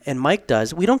something, and Mike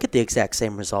does, we don't get the exact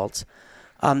same results.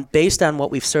 Based on what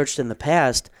we've searched in the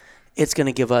past, it's going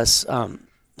to give us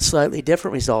slightly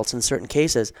different results in certain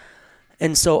cases.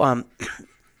 And so,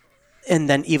 and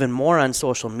then even more on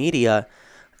social media,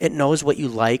 it knows what you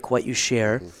like, what you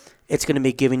share. It's going to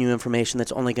be giving you information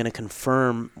that's only going to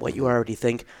confirm what you already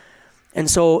think. And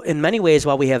so in many ways,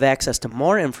 while we have access to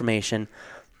more information,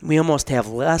 we almost have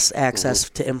less access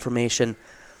to information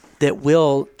that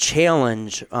will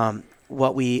challenge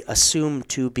what we assume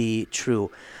to be true.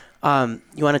 You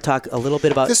want to talk a little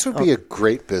bit about... This would be a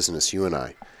great business, you and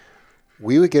I.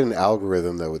 We would get an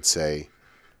algorithm that would say,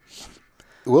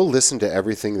 we'll listen to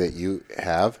everything that you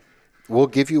have, we'll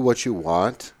give you what you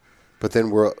want, but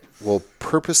then we'll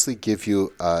purposely give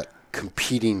you a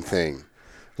competing thing.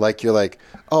 Like you're like,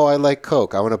 oh, I like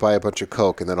Coke. I want to buy a bunch of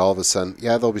Coke. And then all of a sudden,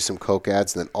 yeah, there'll be some Coke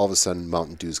ads. And then all of a sudden,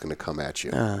 Mountain Dew's going to come at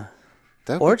you.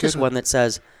 Or just one that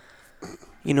says,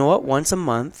 you know what? Once a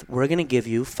month, we're going to give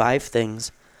you 5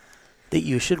 things that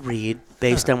you should read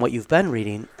based on what you've been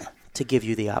reading to give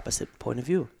you the opposite point of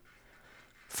view.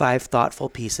 5 thoughtful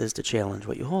pieces to challenge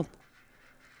what you hold.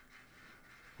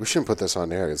 We shouldn't put this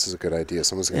on air. This is a good idea.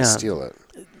 Someone's going to steal it.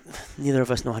 Neither of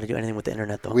us know how to do anything with the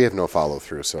internet, though. We have no follow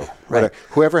through, so right.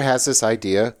 Whoever has this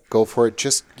idea, go for it.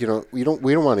 Just we don't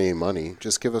want any money.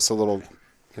 Just give us a little,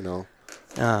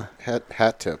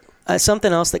 hat tip.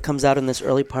 Something else that comes out in this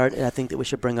early part, and I think that we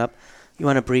should bring up. You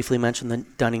want to briefly mention the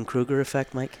Dunning-Kruger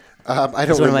effect, Mike?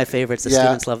 It's one of my favorites. The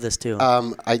students love this too.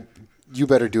 You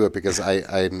better do it because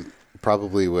I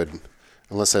probably would.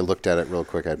 Unless I looked at it real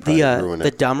quick, I'd probably ruin it.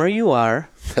 The dumber you are.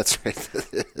 That's right.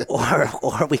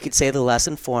 or we could say the less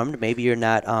informed. Maybe you're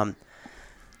not.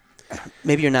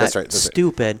 Maybe you're not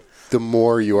stupid. Right. The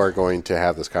more you are going to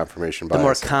have this confirmation bias. The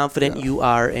more confident you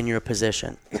are in your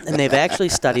position, and they've actually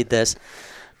studied this,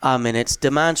 and it's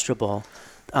demonstrable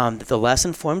that the less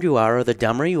informed you are, or the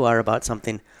dumber you are about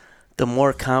something, the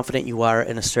more confident you are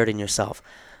in asserting yourself.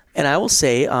 And I will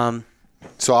say.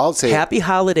 So I'll say happy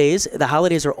holidays. The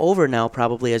holidays are over now,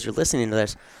 probably, as you're listening to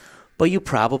this. But you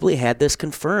probably had this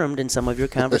confirmed in some of your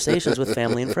conversations with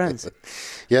family and friends.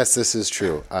 Yes, this is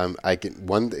true.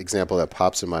 One example that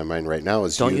pops in my mind right now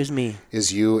is don't use me.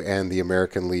 Is you and the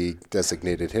American League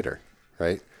designated hitter,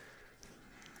 right?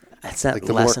 That's not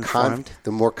less informed.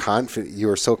 The more confident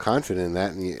you are, so confident in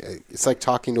that, and it's like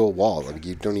talking to a wall. Like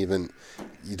you're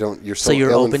so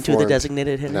you're open to the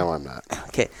designated hitter? No, I'm not.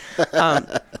 Okay.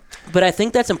 But I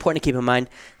think that's important to keep in mind.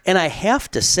 And I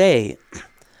have to say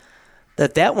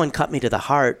that one cut me to the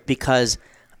heart because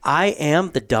I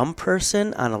am the dumb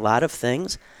person on a lot of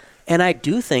things. And I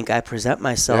do think I present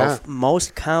myself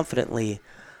most confidently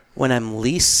when I'm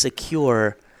least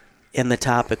secure in the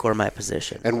topic or my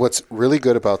position. And what's really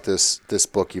good about this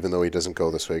book, even though he doesn't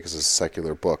go this way because it's a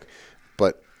secular book,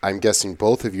 but I'm guessing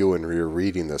both of you when we were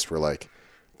reading this were like,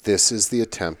 this is the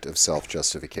attempt of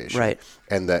self-justification. Right.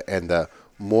 And the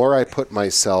more I put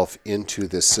myself into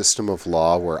this system of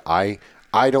law where I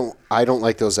don't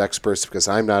like those experts because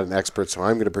I'm not an expert, so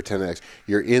I'm going to pretend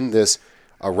you're in this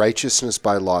a righteousness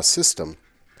by law system.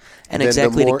 And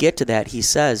exactly to get to that, he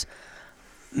says,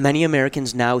 many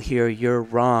Americans now hear you're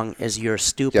wrong as you're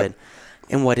stupid. Yep.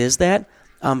 And what is that?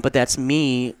 But that's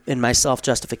me in my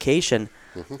self-justification.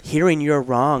 Mm-hmm. Hearing you're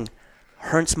wrong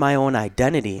hurts my own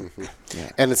identity. Mm-hmm.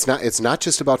 Yeah. And it's not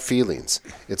just about feelings.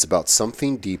 It's about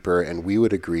something deeper, and we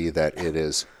would agree that it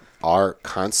is our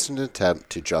constant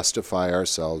attempt to justify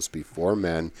ourselves before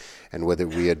men, and whether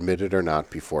we admit it or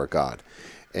not, before God.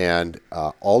 And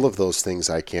all of those things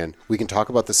we can talk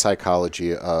about the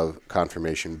psychology of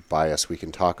confirmation bias. We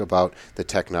can talk about the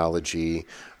technology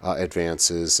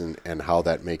advances and how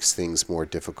that makes things more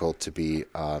difficult to be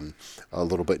a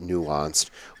little bit nuanced.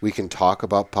 We can talk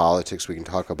about politics. We can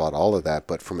talk about all of that.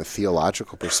 But from a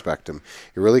theological perspective,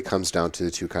 it really comes down to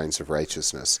the two kinds of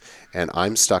righteousness. And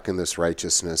I'm stuck in this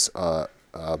righteousness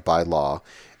by law.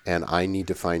 And I need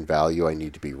to find value. I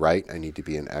need to be right. I need to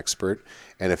be an expert.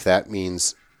 And if that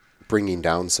means bringing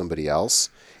down somebody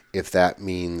else, if that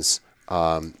means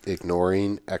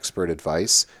ignoring expert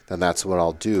advice, then that's what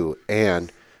I'll do. And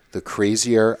the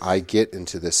crazier I get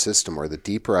into this system, or the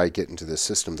deeper I get into this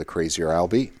system, the crazier I'll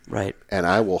be. Right. And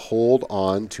I will hold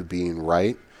on to being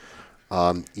right,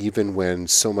 even when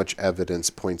so much evidence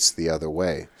points the other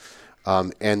way.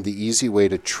 And the easy way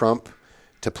to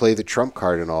play the trump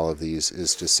card in all of these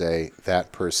is to say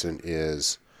that person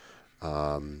is,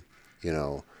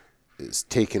 is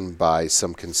taken by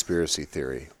some conspiracy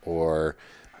theory, or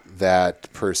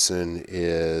that person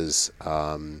is,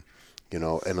 an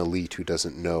elite who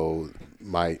doesn't know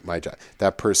my job.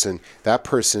 That person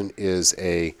is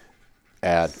we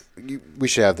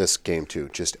should have this game too.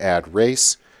 Just add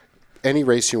race, any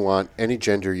race you want, any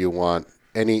gender you want,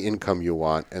 any income you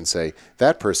want, and say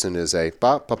that person is a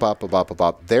bop, bop, bop, bop, bop,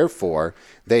 bop. Therefore,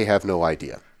 they have no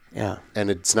idea. Yeah. And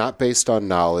it's not based on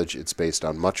knowledge. It's based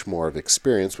on much more of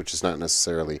experience, which is not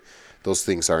necessarily, those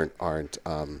things aren't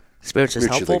experience is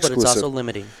helpful, exclusive. But it's also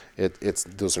limiting.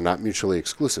 Those are not mutually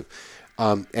exclusive.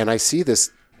 And I see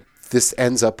this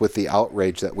ends up with the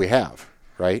outrage that we have,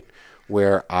 right?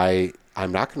 Where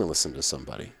I'm not going to listen to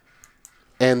somebody.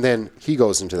 And then he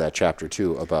goes into that chapter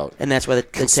too about, and that's why the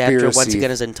chapter once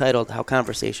again is entitled "How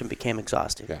Conversation Became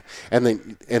Exhausting." Yeah, and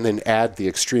then add the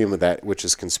extreme of that, which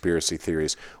is conspiracy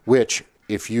theories. Which,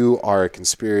 if you are a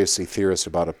conspiracy theorist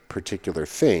about a particular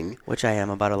thing, which I am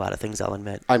about a lot of things, I'll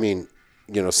admit. I mean,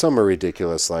 some are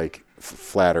ridiculous, like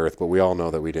flat Earth, but we all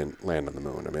know that we didn't land on the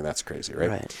moon. I mean, that's crazy,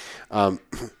 right? Right.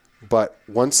 But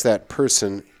once that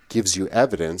person gives you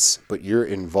evidence, but you're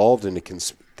involved in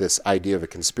this idea of a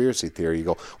conspiracy theory, you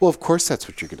go, well, of course that's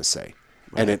what you're going to say.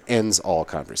 Right. And it ends all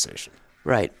conversation.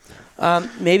 Right.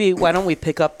 Maybe why don't we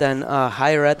pick up then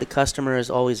higher ed, the customer is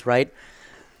always right.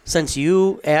 Since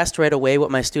you asked right away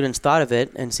what my students thought of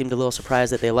it and seemed a little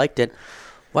surprised that they liked it,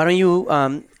 why don't you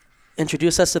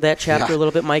introduce us to that chapter a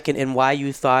little bit, Mike, and why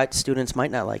you thought students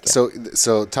might not like it.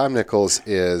 So Tom Nichols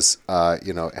is,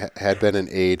 had been an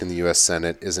aide in the U.S.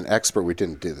 Senate, is an expert.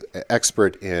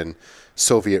 Expert in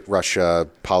Soviet Russia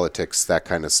politics, that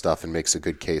kind of stuff, and makes a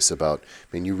good case about.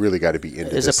 I mean, you really got to be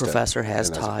into this. Is a professor, has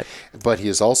taught, but he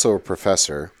is also a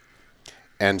professor,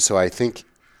 and so I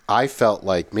felt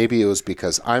like maybe it was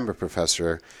because I'm a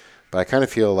professor, but I kind of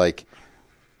feel like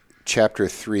Chapter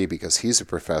 3, because he's a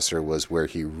professor, was where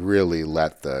he really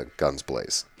let the guns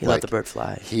blaze. He let the bird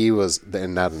fly. He was,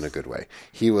 and not in a good way.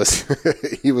 He was,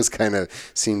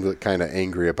 seemed kind of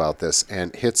angry about this,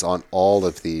 and hits on all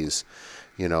of these,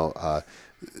 the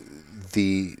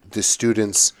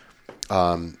students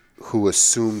who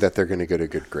assume that they're going to get a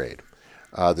good grade.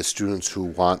 The students who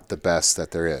want the best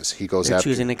that there is. They're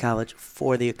choosing the college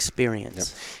for the experience. Yep.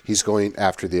 He's going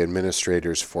after the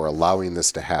administrators for allowing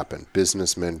this to happen.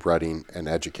 Businessmen running an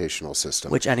educational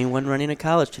system. Which anyone running a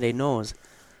college today knows.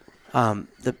 A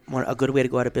good way to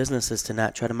go out of business is to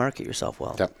not try to market yourself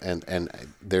well. Yep. And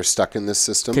they're stuck in this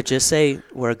system. To just say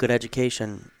we're a good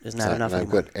education is not enough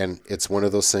anymore. Good. And it's one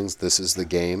of those things, this is the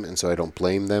game, and so I don't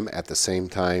blame them. At the same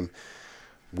time,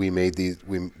 we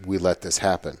let this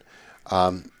happen.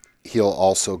 He'll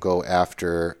also go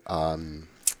after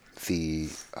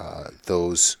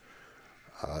those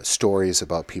stories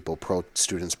about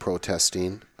students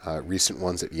protesting, recent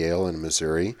ones at Yale and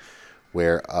Missouri,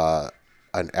 where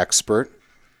an expert,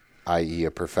 i.e.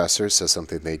 a professor, says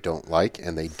something they don't like,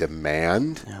 and they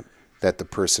demand that the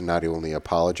person not only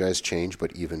apologize, change,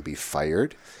 but even be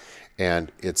fired.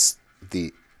 And it's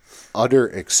utter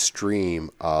extreme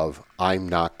of I'm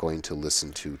not going to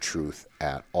listen to truth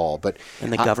at all.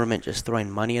 And the government just throwing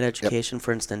money at education,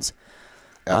 for instance.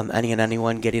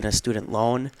 Anyone getting a student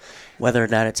loan, whether or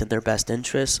not it's in their best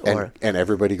interest, and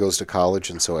everybody goes to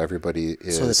college, and so everybody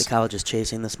is so that the college is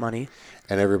chasing this money,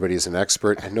 and everybody is an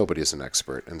expert, and nobody is an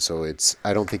expert, and so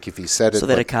I don't think if he said it, so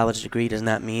that a college degree does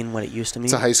not mean what it used to mean.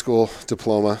 It's a high school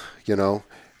diploma,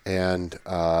 and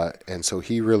so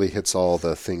he really hits all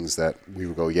the things that we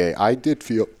would go, yay. I did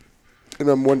feel, and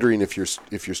I'm wondering if your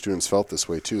students felt this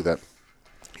way too, that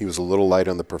he was a little light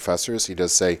on the professors. He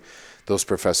does say those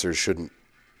professors shouldn't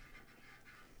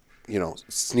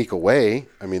sneak away.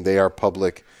 I mean, they are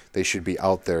public. They should be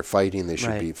out there fighting. They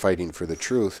should be fighting for the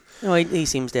truth. No, he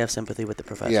seems to have sympathy with the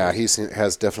professors. Yeah, he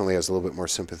definitely has a little bit more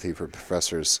sympathy for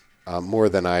professors, more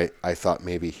than I thought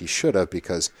maybe he should have,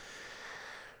 because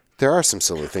there are some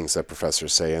silly things that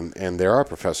professors say, and there are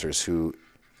professors who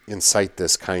incite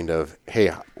this kind of,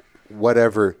 hey,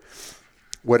 whatever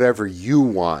you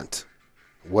want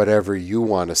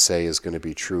to say is going to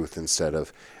be truth, instead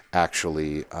of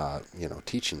actually,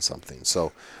 teaching something.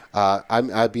 So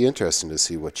I'd be interested to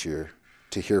see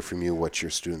to hear from you what your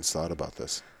students thought about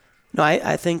this. No,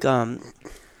 I think the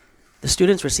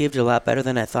students received it a lot better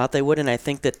than I thought they would, and I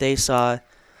think that they saw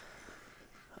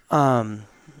the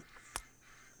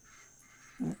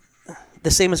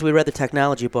same as we read the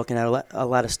technology book, and a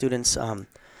lot of students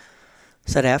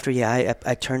said after,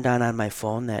 I turned on my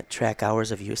phone that track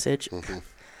hours of usage. Mm-hmm.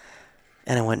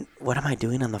 And I went, what am I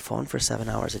doing on the phone for 7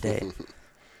 hours a day?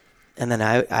 And then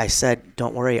I said,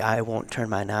 don't worry, I won't turn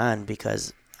mine on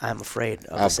because I'm afraid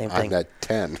of the same thing. I'm at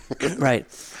 10. Right.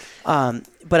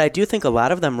 But I do think a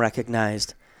lot of them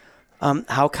recognized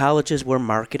how colleges were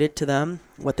marketed to them,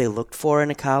 what they looked for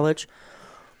in a college,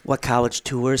 what college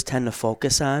tours tend to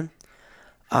focus on,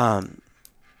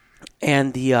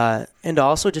 and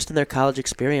also just in their college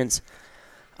experience.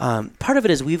 Part of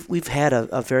it is we've had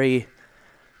a very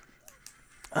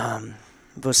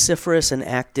vociferous and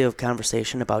active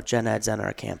conversation about gen eds on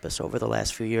our campus over the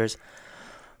last few years.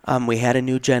 We had a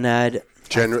new gen ed.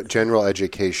 General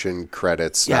education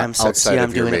credits. Yeah, outside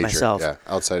of your major. It myself. Yeah,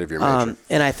 outside of your major.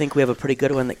 And I think we have a pretty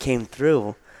good one that came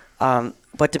through.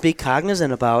 But to be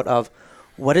cognizant of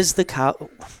what is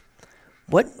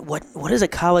what does a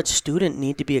college student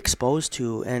need to be exposed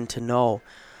to and to know,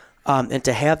 and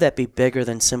to have that be bigger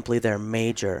than simply their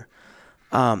major,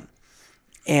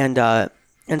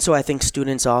 and so I think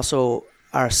students also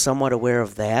are somewhat aware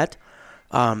of that.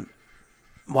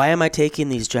 Why am I taking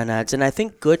these gen eds? And I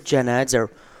think good gen eds are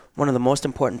one of the most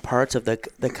important parts of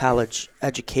the college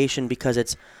education, because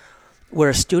it's where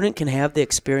a student can have the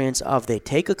experience of they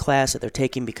take a class that they're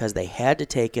taking because they had to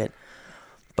take it,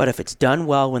 but if it's done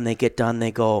well, when they get done,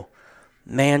 they go,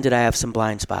 man, did I have some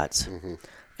blind spots. Mm-hmm.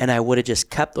 And I would have just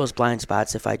kept those blind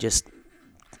spots if I just,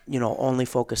 only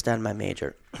focused on my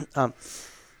major.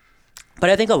 But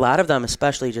I think a lot of them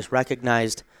especially just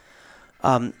recognized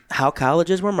how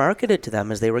colleges were marketed to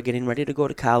them as they were getting ready to go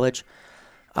to college.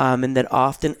 And that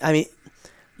often,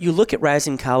 you look at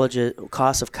rising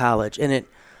costs of college, and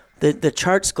the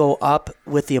charts go up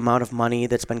with the amount of money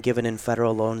that's been given in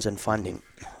federal loans and funding.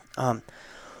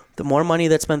 The more money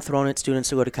that's been thrown at students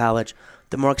to go to college,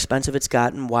 the more expensive it's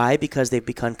gotten. Why? Because they've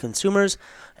become consumers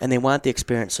and they want the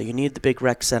experience. So you need the big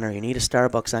rec center, you need a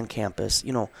Starbucks on campus,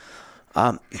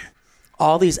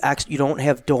 all these you don't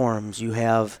have dorms, you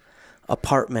have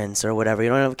apartments or whatever. You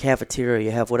don't have a cafeteria,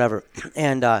 you have whatever.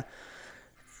 And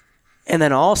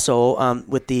then also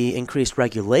with the increased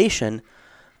regulation,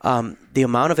 the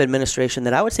amount of administration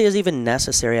that I would say is even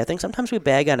necessary. I think sometimes we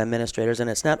bag on administrators, and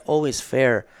it's not always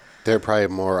fair. They're probably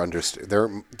more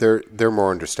they're more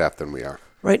understaffed than we are.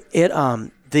 Right.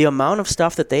 The amount of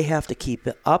stuff that they have to keep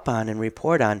up on and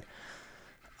report on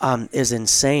is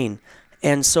insane.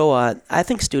 And so I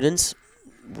think students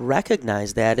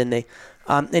recognize that, and they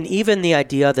and even the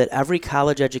idea that every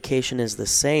college education is the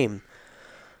same.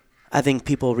 I think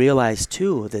people realize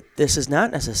too that this is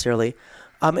not necessarily,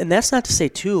 and that's not to say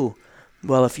too,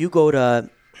 well, if you go to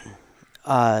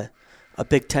a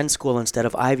Big Ten school instead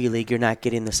of Ivy League, you're not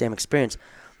getting the same experience.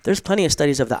 There's plenty of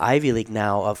studies of the Ivy League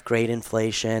now of grade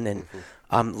inflation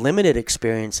and limited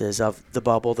experiences of the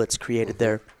bubble that's created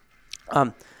there.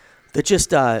 That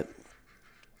just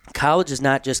college is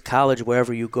not just college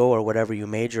wherever you go or whatever you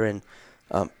major in.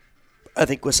 I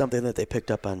think was something that they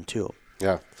picked up on too.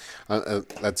 Yeah,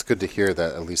 that's good to hear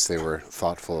that at least they were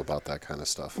thoughtful about that kind of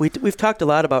stuff. We've talked a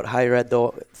lot about higher ed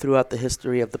though throughout the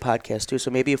history of the podcast too. So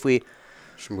maybe if we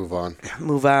should move on.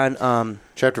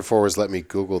 Chapter 4 was, let me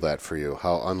Google that for you,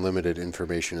 how unlimited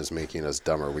information is making us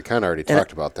dumber. We kind of already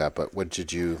talked about that, but what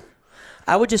did you...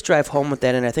 I would just drive home with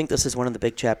that, and I think this is one of the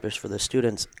big chapters for the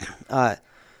students,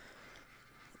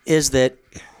 is that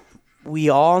we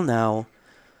all now,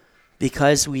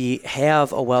 because we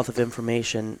have a wealth of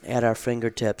information at our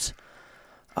fingertips,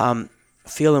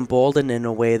 feel emboldened in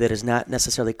a way that is not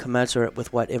necessarily commensurate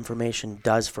with what information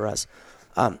does for us.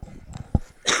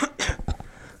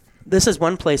 This is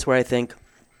one place where I think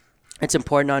it's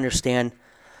important to understand,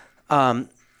 and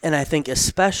I think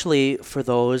especially for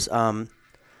those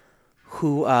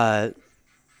who,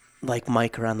 like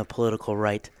Mike, are on the political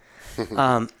right.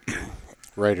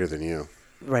 Righter than you.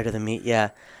 Righter than me,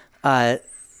 yeah.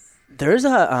 There's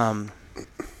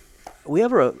we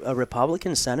have a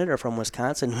Republican senator from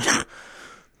Wisconsin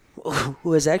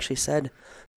who has actually said,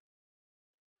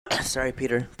 sorry,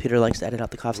 Peter likes to edit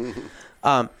out the coughs,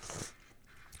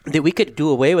 that we could do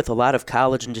away with a lot of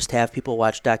college and just have people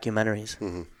watch documentaries.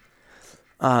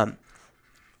 Mm-hmm.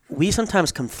 We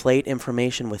sometimes conflate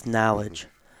information with knowledge.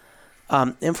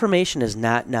 Information is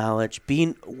not knowledge.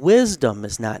 Wisdom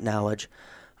is not knowledge.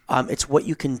 It's what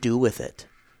you can do with it,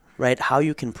 right? How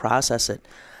you can process it.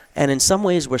 And in some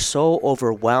ways, we're so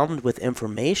overwhelmed with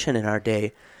information in our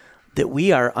day that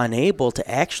we are unable to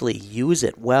actually use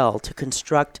it well to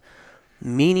construct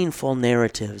meaningful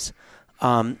narratives,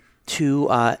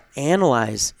 to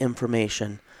analyze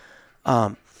information.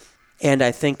 And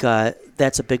I think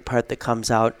that's a big part that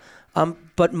comes out.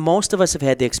 But most of us have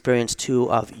had the experience, too,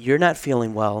 of you're not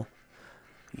feeling well.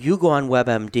 You go on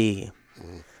WebMD.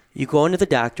 Mm-hmm. You go into the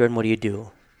doctor, and what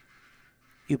do?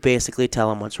 You basically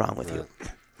tell him what's wrong with you,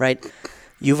 right?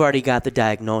 You've already got the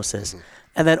diagnosis. Mm-hmm.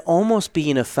 And then almost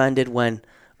being offended when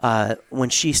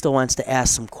she still wants to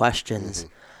ask some questions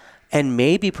and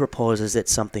maybe proposes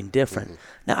it's something different.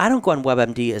 Now, I don't go on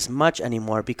WebMD as much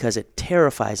anymore because it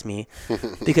terrifies me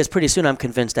because pretty soon I'm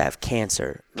convinced I have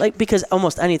cancer. Because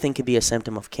almost anything can be a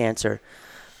symptom of cancer.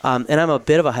 And I'm a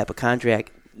bit of a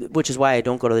hypochondriac, which is why I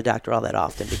don't go to the doctor all that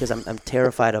often, because I'm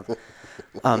terrified of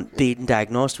being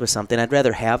diagnosed with something. I'd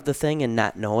rather have the thing and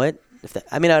not know it.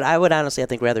 I would honestly, I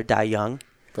think, rather die young.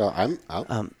 Well, I'm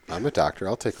a doctor.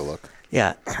 I'll take a look.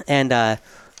 Yeah, and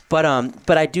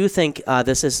but I do think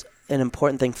this is an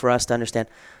important thing for us to understand.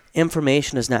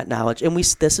 Information is not knowledge, and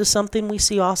this is something we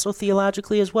see also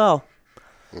theologically as well.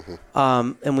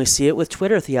 Mm-hmm. And we see it with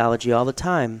Twitter theology all the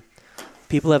time.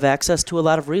 People have access to a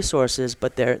lot of resources,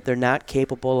 but they're not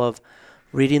capable of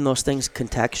reading those things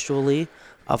contextually,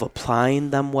 of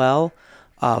applying them well,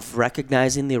 of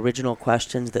recognizing the original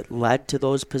questions that led to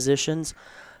those positions.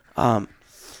 And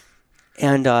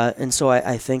so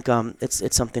I think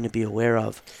it's something to be aware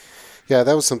of. Yeah,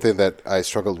 that was something that I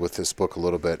struggled with this book a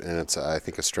little bit, and it's I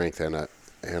think a strength and a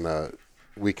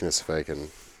weakness, if I can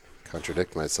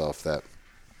contradict myself, that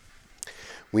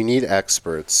we need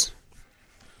experts,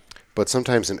 but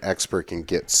sometimes an expert can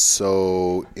get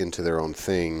so into their own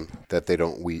thing that they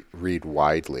don't read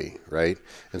widely, right?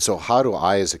 And so how do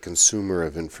I, as a consumer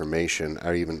of information,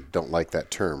 I even don't like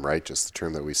that term, right? Just the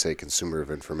term that we say, consumer of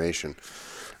information.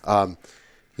 I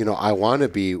want to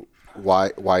be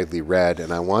widely read,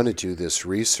 and I want to do this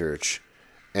research,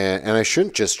 and I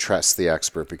shouldn't just trust the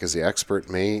expert because the expert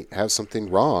may have something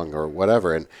wrong or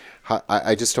whatever. And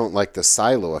I just don't like the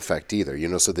silo effect either.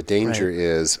 So the danger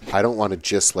is I don't want to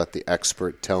just let the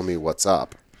expert tell me what's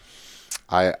up.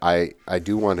 I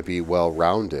do want to be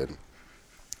well-rounded.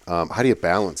 How do you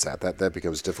balance that? That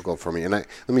becomes difficult for me. And let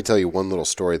me tell you one little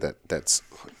story that's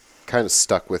kind of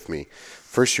stuck with me.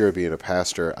 First year of being a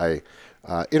pastor,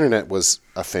 internet was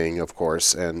a thing, of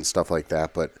course, and stuff like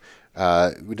that, but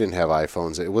we didn't have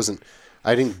iPhones. It wasn't.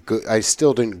 I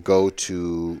still didn't go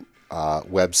to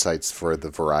websites for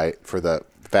the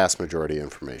vast majority of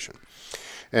information.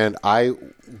 And I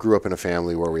grew up in a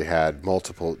family where we had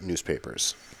multiple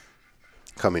newspapers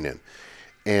coming in,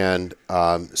 and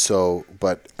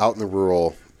but out in the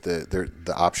rural,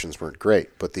 the options weren't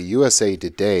great. But the USA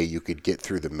Today, you could get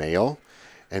through the mail.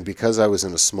 And because I was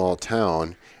in a small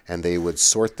town and they would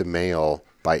sort the mail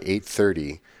by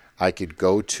 8:30, I could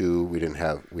go to, you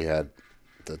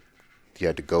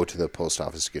had to go to the post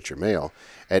office to get your mail.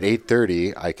 At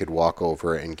 8:30, I could walk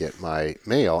over and get my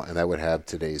mail, and I would have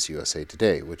today's USA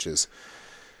Today, which is,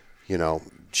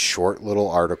 short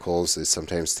little articles. They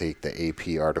sometimes take the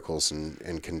AP articles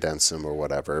and condense them or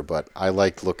whatever. But I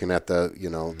liked looking at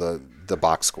the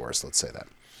box scores, let's say that.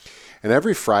 And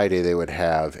every Friday they would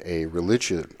have a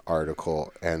religion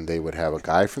article, and they would have a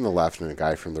guy from the left and a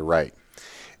guy from the right,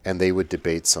 and they would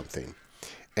debate something.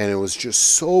 And it was just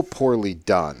so poorly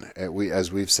done.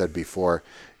 As we've said before,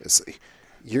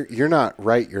 you're not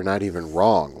right, you're not even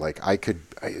wrong.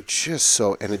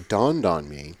 And it dawned on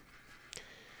me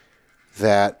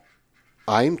that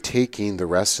I'm taking the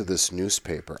rest of this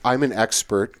newspaper. I'm an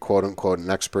expert, quote unquote, an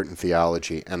expert in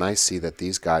theology, and I see that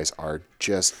these guys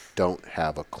don't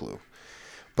have a clue.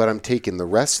 But I'm taking the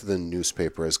rest of the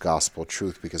newspaper as gospel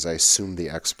truth because I assume the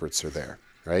experts are there,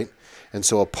 right? And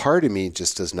so a part of me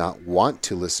just does not want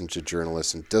to listen to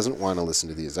journalists and doesn't want to listen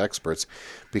to these experts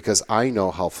because I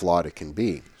know how flawed it can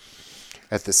be.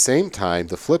 At the same time,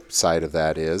 the flip side of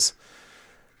that is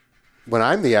when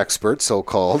I'm the expert,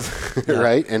 so-called,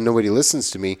 right, and nobody listens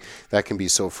to me, that can be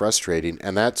so frustrating.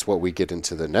 And that's what we get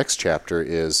into the next chapter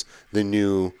is the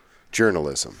new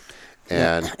journalism.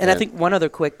 And I think one other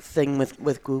quick thing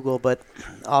with Google, but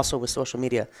also with social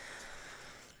media,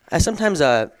 I sometimes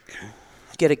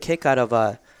get a kick out of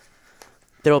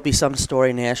there will be some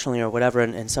story nationally or whatever,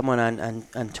 and someone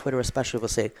on Twitter especially will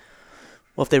say,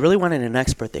 well, if they really wanted an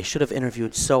expert, they should have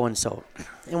interviewed so-and-so.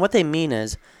 And what they mean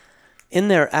is, in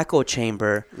their echo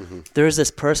chamber, there's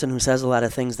this person who says a lot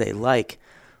of things they like,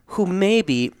 who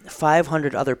maybe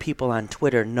 500 other people on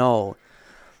Twitter know,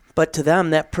 but to them,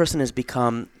 that person has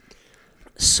become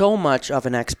so much of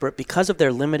an expert because of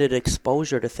their limited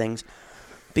exposure to things,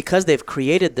 because they've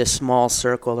created this small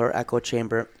circle or echo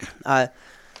chamber, that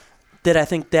I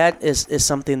think that is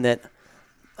something that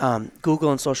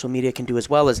Google and social media can do as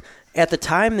well. As at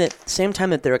the same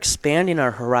time that they're expanding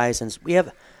our horizons,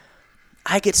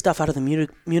 I get stuff out of the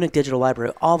Munich Digital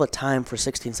Library all the time for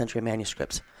 16th century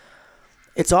manuscripts.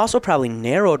 It's also probably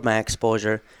narrowed my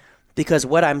exposure because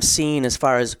what I'm seeing as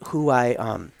far as who I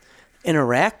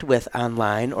interact with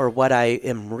online or what I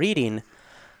am reading,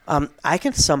 I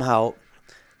can somehow,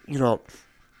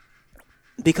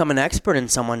 become an expert in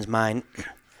someone's mind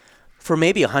for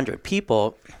maybe 100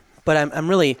 people, but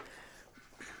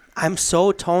I'm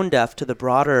so tone deaf to the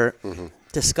broader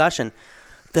discussion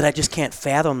that I just can't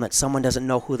fathom that someone doesn't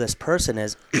know who this person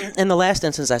is. In the last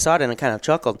instance I saw it and I kind of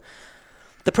chuckled.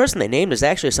 The person they named is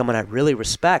actually someone I really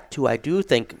respect, who I do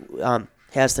think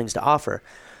has things to offer.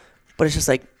 But it's just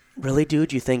like, really,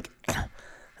 dude, you think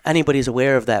anybody's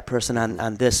aware of that person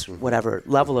on this whatever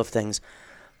level of things?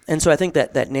 And so I think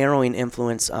that narrowing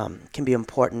influence can be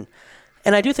important.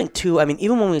 And I do think, too,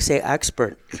 even when we say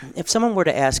expert, if someone were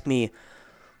to ask me,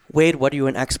 Wade, what are you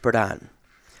an expert on?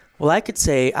 Well,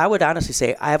 I would honestly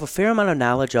say I have a fair amount of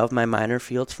knowledge of my minor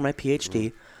fields for my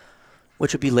PhD,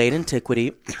 which would be late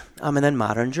antiquity, and then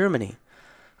modern Germany,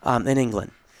 in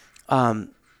England.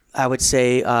 I would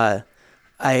say I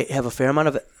have a fair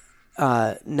amount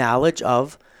of knowledge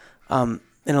of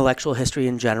intellectual history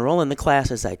in general in the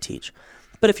classes I teach.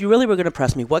 But if you really were going to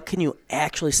press me, what can you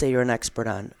actually say you're an expert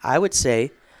on? I would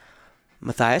say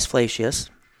Matthias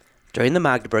Flacius during the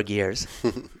Magdeburg years,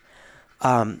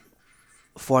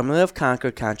 Formula of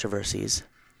Concord controversies,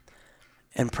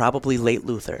 and probably late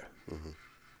Luther.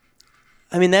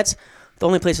 That's the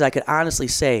only places I could honestly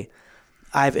say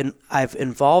I've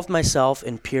involved myself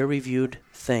in peer-reviewed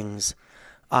things,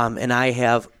 and I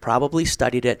have probably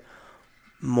studied it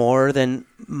more than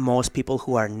most people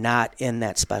who are not in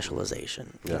that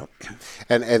specialization. Yeah,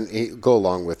 and go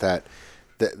along with that.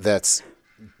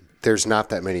 There's not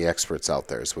that many experts out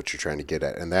there, is what you're trying to get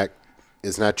at, and that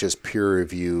is not just peer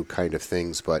review kind of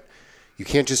things, but you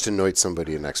can't just anoint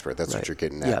somebody an expert. That's what you're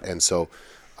getting at, yep. And so.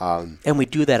 And we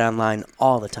do that online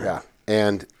all the time. Yeah,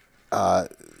 and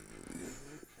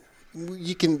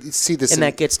you can see this. And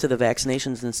that gets to the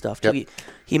vaccinations and stuff, too. Yep.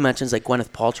 He mentions like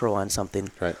Gwyneth Paltrow on something.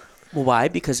 Right. Well, why?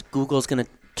 Because Google's going to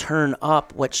turn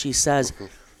up what she says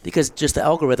because just the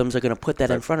algorithms are going to put that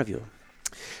in front of you.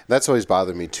 That's always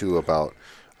bothered me, too, about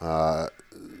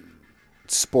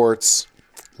sports,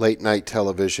 late-night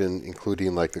television,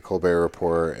 including like the Colbert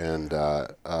Report and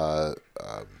the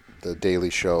Daily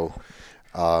Show.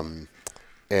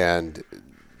 And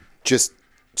just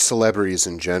celebrities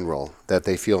in general, that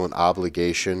they feel an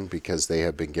obligation because they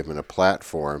have been given a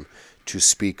platform to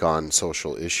speak on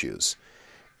social issues.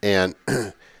 And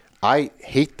I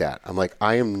hate that. I'm like,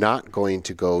 I am not going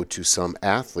to go to some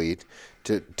athlete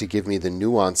to give me the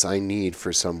nuance I need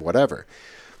for some whatever.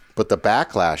 But the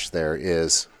backlash there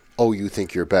is, oh, you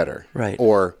think you're better. Right.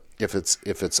 Or if it's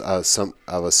some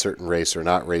of a certain race or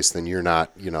not race, then you're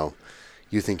not,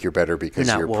 you think you're better because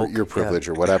you're privileged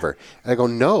or whatever. And I go,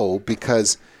 no,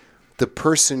 because the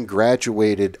person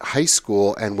graduated high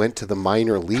school and went to the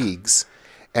minor leagues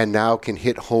and now can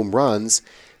hit home runs.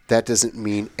 That doesn't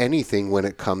mean anything when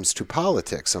it comes to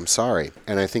politics. I'm sorry.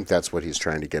 And I think that's what he's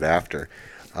trying to get after,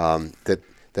 that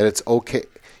it's okay.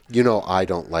 I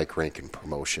don't like rank and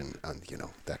promotion and,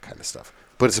 that kind of stuff.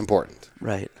 But it's important.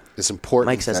 Right. It's important.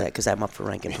 Mike says that because I'm up for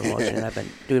rank and promotion and I've been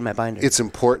doing my binder. It's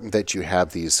important that you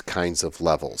have these kinds of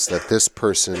levels, that this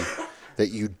person,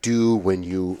 that you do when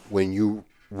you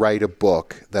write a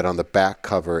book that on the back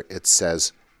cover it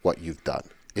says what you've done.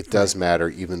 It does matter,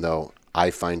 even though I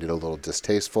find it a little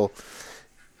distasteful.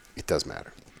 It does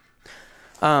matter.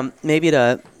 Maybe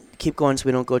to keep going so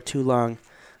we don't go too long,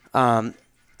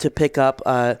 to pick up,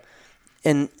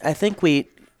 and I think we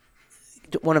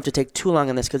won't have to take too long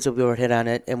on this because we were hit on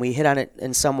it, and we hit on it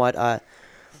in somewhat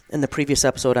in the previous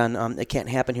episode on It Can't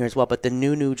Happen Here as well, but the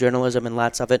new journalism and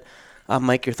lots of it.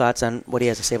 Mike, your thoughts on what he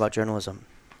has to say about journalism?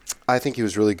 I think he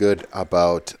was really good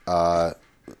about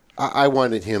I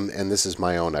wanted him, and this is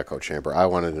my own echo chamber, I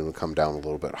wanted him to come down a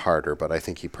little bit harder, but I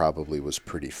think he probably was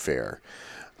pretty fair.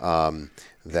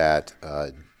 That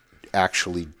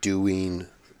actually doing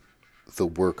the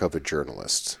work of a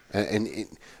journalist, and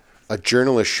a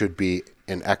journalist should be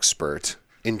an expert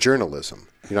in journalism.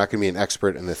 You're not going to be an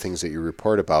expert in the things that you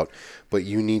report about, but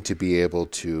you need to be able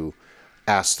to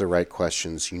ask the right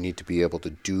questions. You need to be able to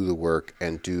do the work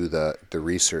and do the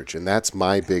research. And that's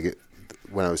my big,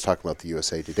 when I was talking about the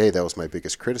USA Today, that was my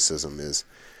biggest criticism is,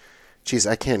 geez,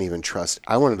 I can't even trust.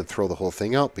 I wanted to throw the whole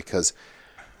thing out because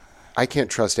I can't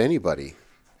trust anybody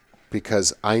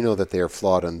because I know that they are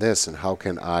flawed on this, and how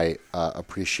can I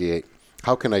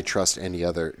how can I trust any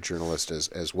other journalist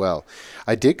as well?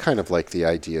 I did kind of like the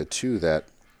idea, too, that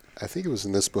I think it was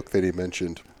in this book that he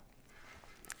mentioned,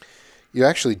 you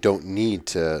actually don't need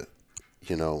to,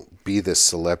 be this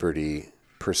celebrity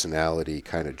personality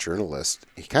kind of journalist.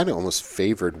 He kind of almost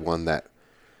favored one that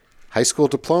high school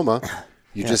diploma,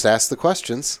 you just ask the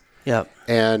questions. Yeah.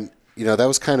 And, that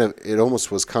was it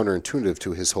almost was counterintuitive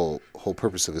to his whole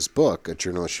purpose of his book. A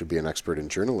journalist should be an expert in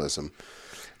journalism.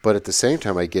 But at the same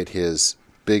time, I get his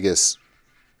biggest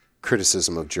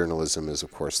criticism of journalism is,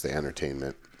 of course, the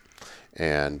entertainment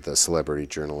and the celebrity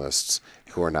journalists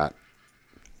who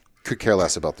could care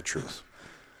less about the truth.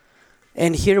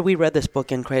 And here we read this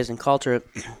book in Craze and Culture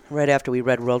right after we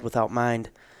read World Without Mind,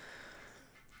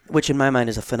 which in my mind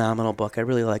is a phenomenal book. I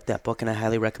really like that book, and I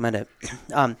highly recommend it.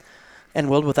 And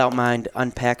World Without Mind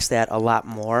unpacks that a lot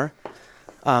more.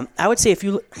 I would say if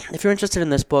you're interested in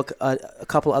this book, a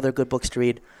couple other good books to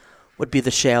read would be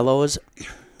The Shallows,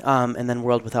 and then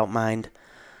World Without Mind,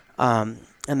 and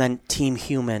then Team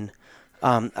Human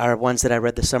are ones that I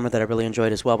read this summer that I really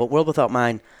enjoyed as well. But World Without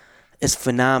Mind is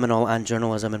phenomenal on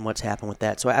journalism and what's happened with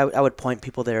that. So I would point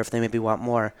people there if they maybe want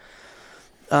more.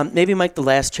 Maybe, Mike, the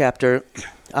last chapter,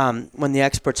 when the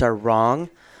experts are wrong,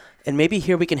 and maybe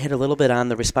here we can hit a little bit on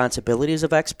the responsibilities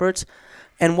of experts.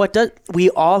 And we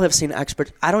all have seen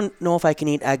experts. I don't know if I can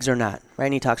eat eggs or not, right?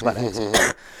 And he talks about eggs.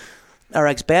 Are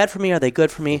eggs bad for me? Are they good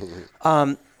for me?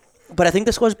 But I think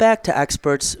this goes back to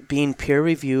experts being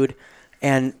peer-reviewed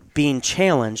and being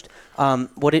challenged.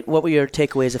 What were your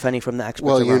takeaways, if any, from the experts?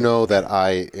 Well, you know that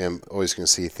I am always going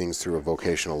to see things through a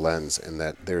vocational lens, and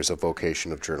that there's a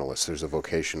vocation of journalists, there's a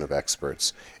vocation of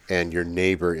experts, and your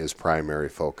neighbor is primary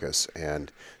focus.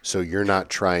 And so you're not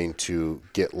trying to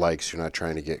get likes, you're not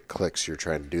trying to get clicks, you're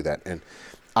trying to do that. And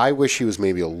I wish he was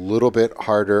maybe a little bit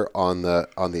harder on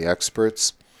the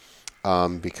experts,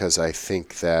 because I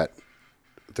think that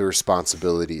the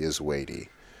responsibility is weighty.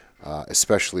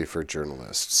 Especially for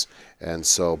journalists. And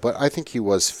so, but I think he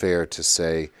was fair to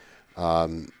say,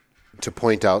 to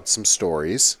point out some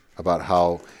stories about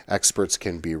how experts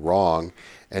can be wrong.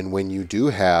 And when you do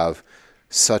have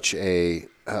such a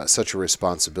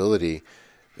responsibility,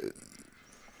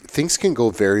 things can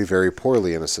go very, very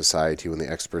poorly in a society when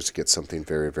the experts get something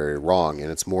very, very wrong.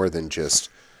 And it's more than just,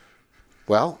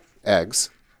 eggs.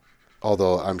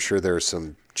 Although I'm sure there are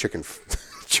some chicken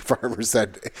farmers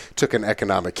that took an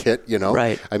economic hit,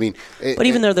 Right. I mean, but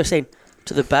even though they're saying,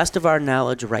 to the best of our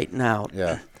knowledge right now,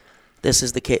 this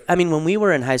is the case. I mean, when we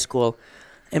were in high school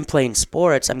and playing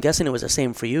sports, I'm guessing it was the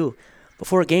same for you.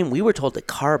 Before a game, we were told to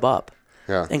carb up.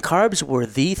 Yeah. And carbs were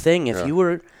the thing. If you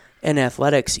were in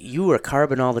athletics, you were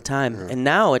carbing all the time. Yeah. And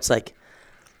now it's like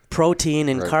protein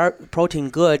and protein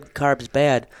good, carbs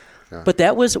bad. Yeah. But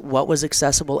that was what was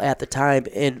accessible at the time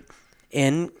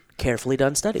in carefully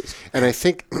done studies. And I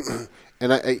think,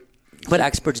 but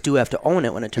experts do have to own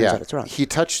it when it turns out it's wrong. He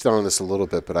touched on this a little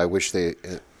bit, but I wish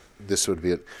this would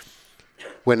be it.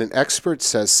 When an expert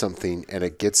says something and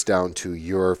it gets down to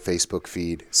your Facebook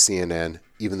feed, CNN,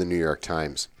 even the New York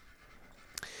Times,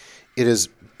 it has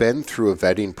been through a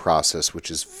vetting process,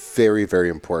 which is very, very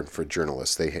important for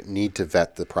journalists. They need to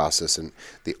vet the process, and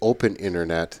the open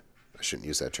internet, I shouldn't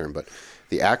use that term, but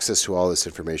the access to all this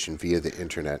information via the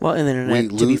internet. Well, and the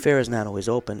internet, to be fair, is not always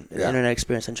open. The internet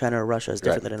experience in China or Russia is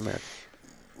different than in America.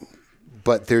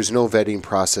 But there's no vetting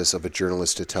process of a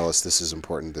journalist to tell us this is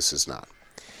important, this is not.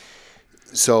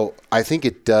 So I think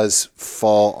it does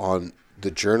fall on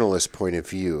the journalist's point of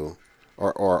view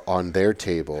or on their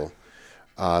table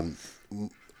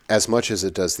as much as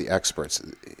it does the experts.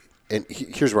 And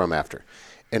here's where I'm after.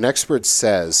 An expert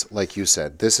says, like you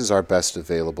said, this is our best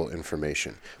available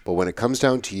information. But when it comes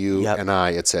down to you and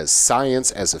I, it says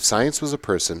science, as if science was a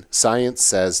person. Science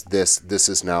says this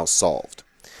is now solved.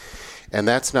 And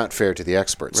that's not fair to the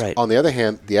experts. Right. On the other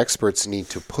hand, the experts need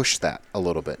to push that a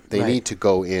little bit. They need to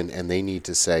go in and they need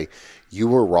to say, you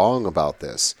were wrong about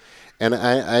this. And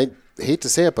I hate to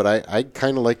say it, but I'd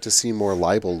kind of like to see more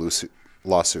libel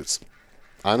lawsuits.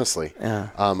 Honestly,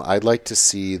 I'd like to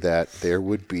see that there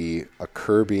would be a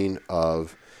curbing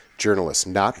of journalists,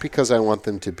 not because I want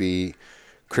them to be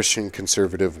Christian,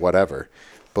 conservative, whatever,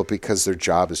 but because their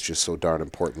job is just so darn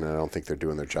important, and I don't think they're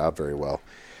doing their job very well.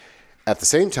 At the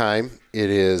same time,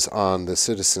 it is on the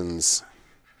citizens'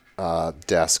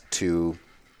 desk to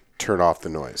turn off the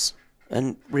noise.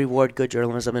 And reward good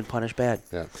journalism and punish bad.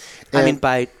 Yeah, I mean,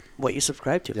 by what you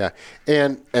subscribe to. Yeah,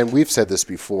 and we've said this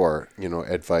before,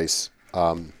 advice.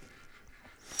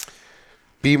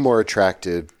 Be more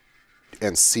attractive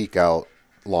and seek out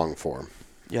long form.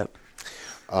 Yep.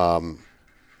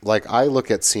 Like I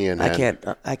look at CNN.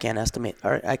 I can't estimate,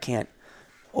 or I can't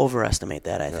overestimate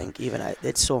that. I think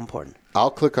it's so important.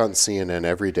 I'll click on CNN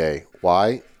every day.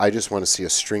 Why? I just want to see a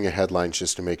string of headlines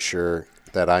just to make sure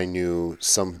that I knew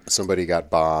somebody got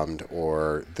bombed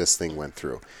or this thing went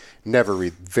through.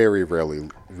 Very rarely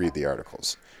read the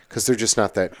articles. Because they're just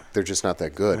not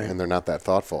that good, and they're not that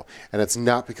thoughtful, and it's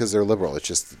not because they're liberal. It's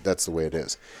just that's the way it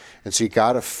is, and so you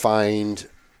got to find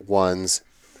ones,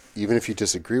 even if you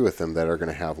disagree with them, that are going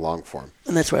to have long form.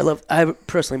 And that's what I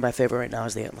personally, my favorite right now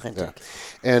is the Atlantic.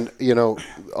 Yeah. And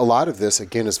a lot of this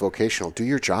again is vocational. Do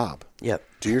your job. Yep.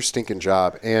 Do your stinking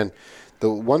job. And the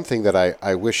one thing that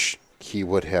I wish he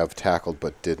would have tackled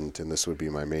but didn't, and this would be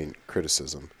my main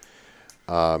criticism.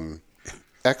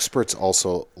 Experts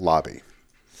also lobby.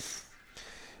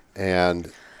 And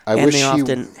wish they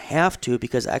often have to,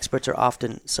 because experts are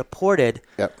often supported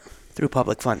through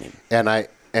public funding.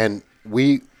 And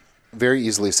we very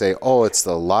easily say, oh, it's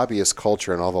the lobbyist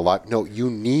culture and all the No, you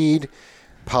need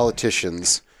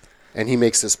politicians, and he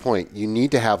makes this point. You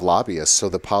need to have lobbyists so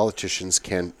the politicians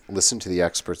can listen to the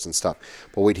experts and stuff.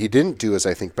 But what he didn't do is,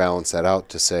 I think, balance that out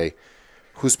to say,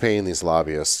 who's paying these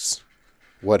lobbyists?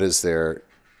 What is their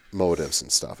motives and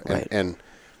stuff? And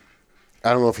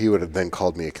I don't know if he would have then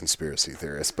called me a conspiracy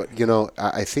theorist, but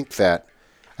I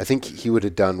think he would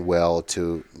have done well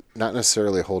to not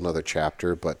necessarily a whole nother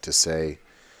chapter, but to say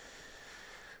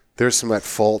there's some at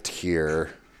fault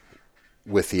here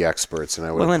with the experts, and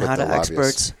I would. Well, and how do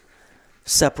experts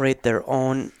separate their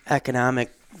own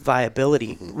economic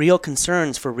viability, real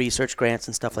concerns for research grants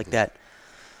and stuff like that?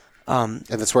 And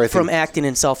that's where I think from acting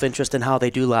in self-interest and how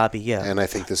they do lobby. Yeah, and I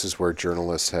think this is where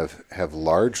journalists have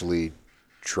largely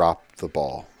dropped the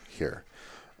ball here,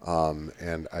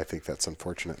 and I think that's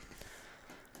unfortunate.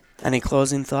 Any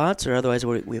closing thoughts, or otherwise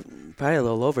we're probably a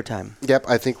little over time? Yep,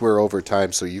 I think we're over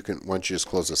time, so why don't you just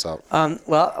close this out?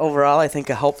 Well, overall, I think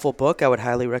a helpful book. I would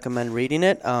highly recommend reading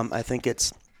it. I think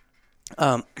it's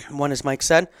one, as Mike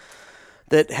said,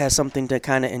 that has something to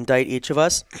kind of indict each of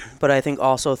us, but I think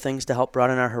also things to help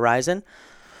broaden our horizon.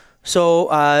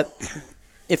 So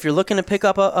if you're looking to pick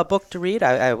up a book to read,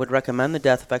 I would recommend The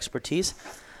Death of Expertise.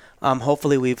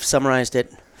 Hopefully we've summarized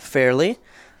it fairly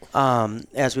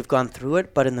as we've gone through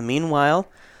it. But in the meanwhile,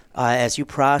 as you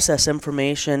process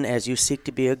information, as you seek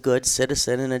to be a good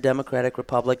citizen in a democratic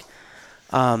republic,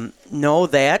 know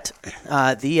that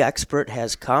the expert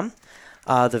has come,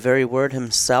 the very word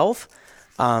himself,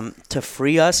 to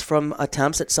free us from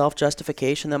attempts at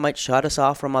self-justification that might shut us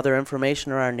off from other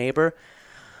information or our neighbor,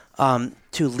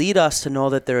 to lead us to know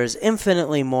that there is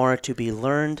infinitely more to be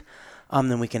learned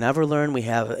than we can ever learn. We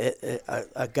have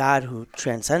a God who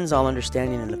transcends all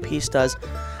understanding, and the peace does.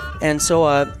 And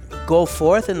so go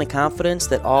forth in the confidence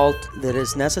that all that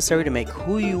is necessary to make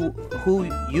who you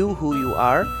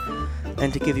are,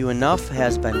 and to give you enough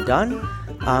has been done.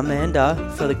 And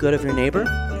for the good of your neighbor,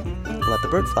 let the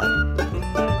bird fly.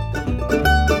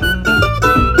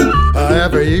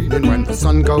 Every evening when the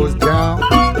sun goes down,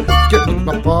 get to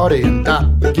my party and I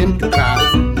begin to cry.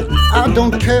 I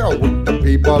don't care what the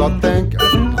people are thinking.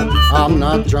 I'm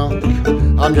not drunk,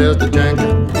 I'm just a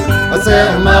drinker. I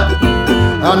set 'em up,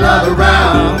 another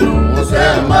round. I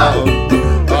set 'em up,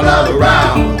 another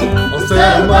round. I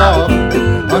set 'em up,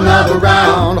 another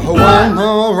round. One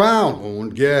more round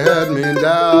won't get me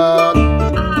down.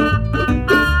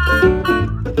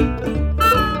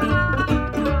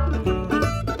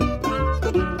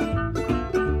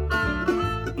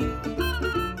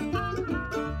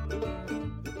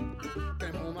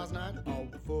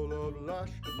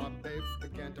 My babe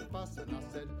began to fuss and I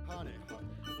said, honey,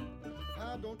 honey.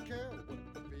 I don't care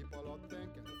what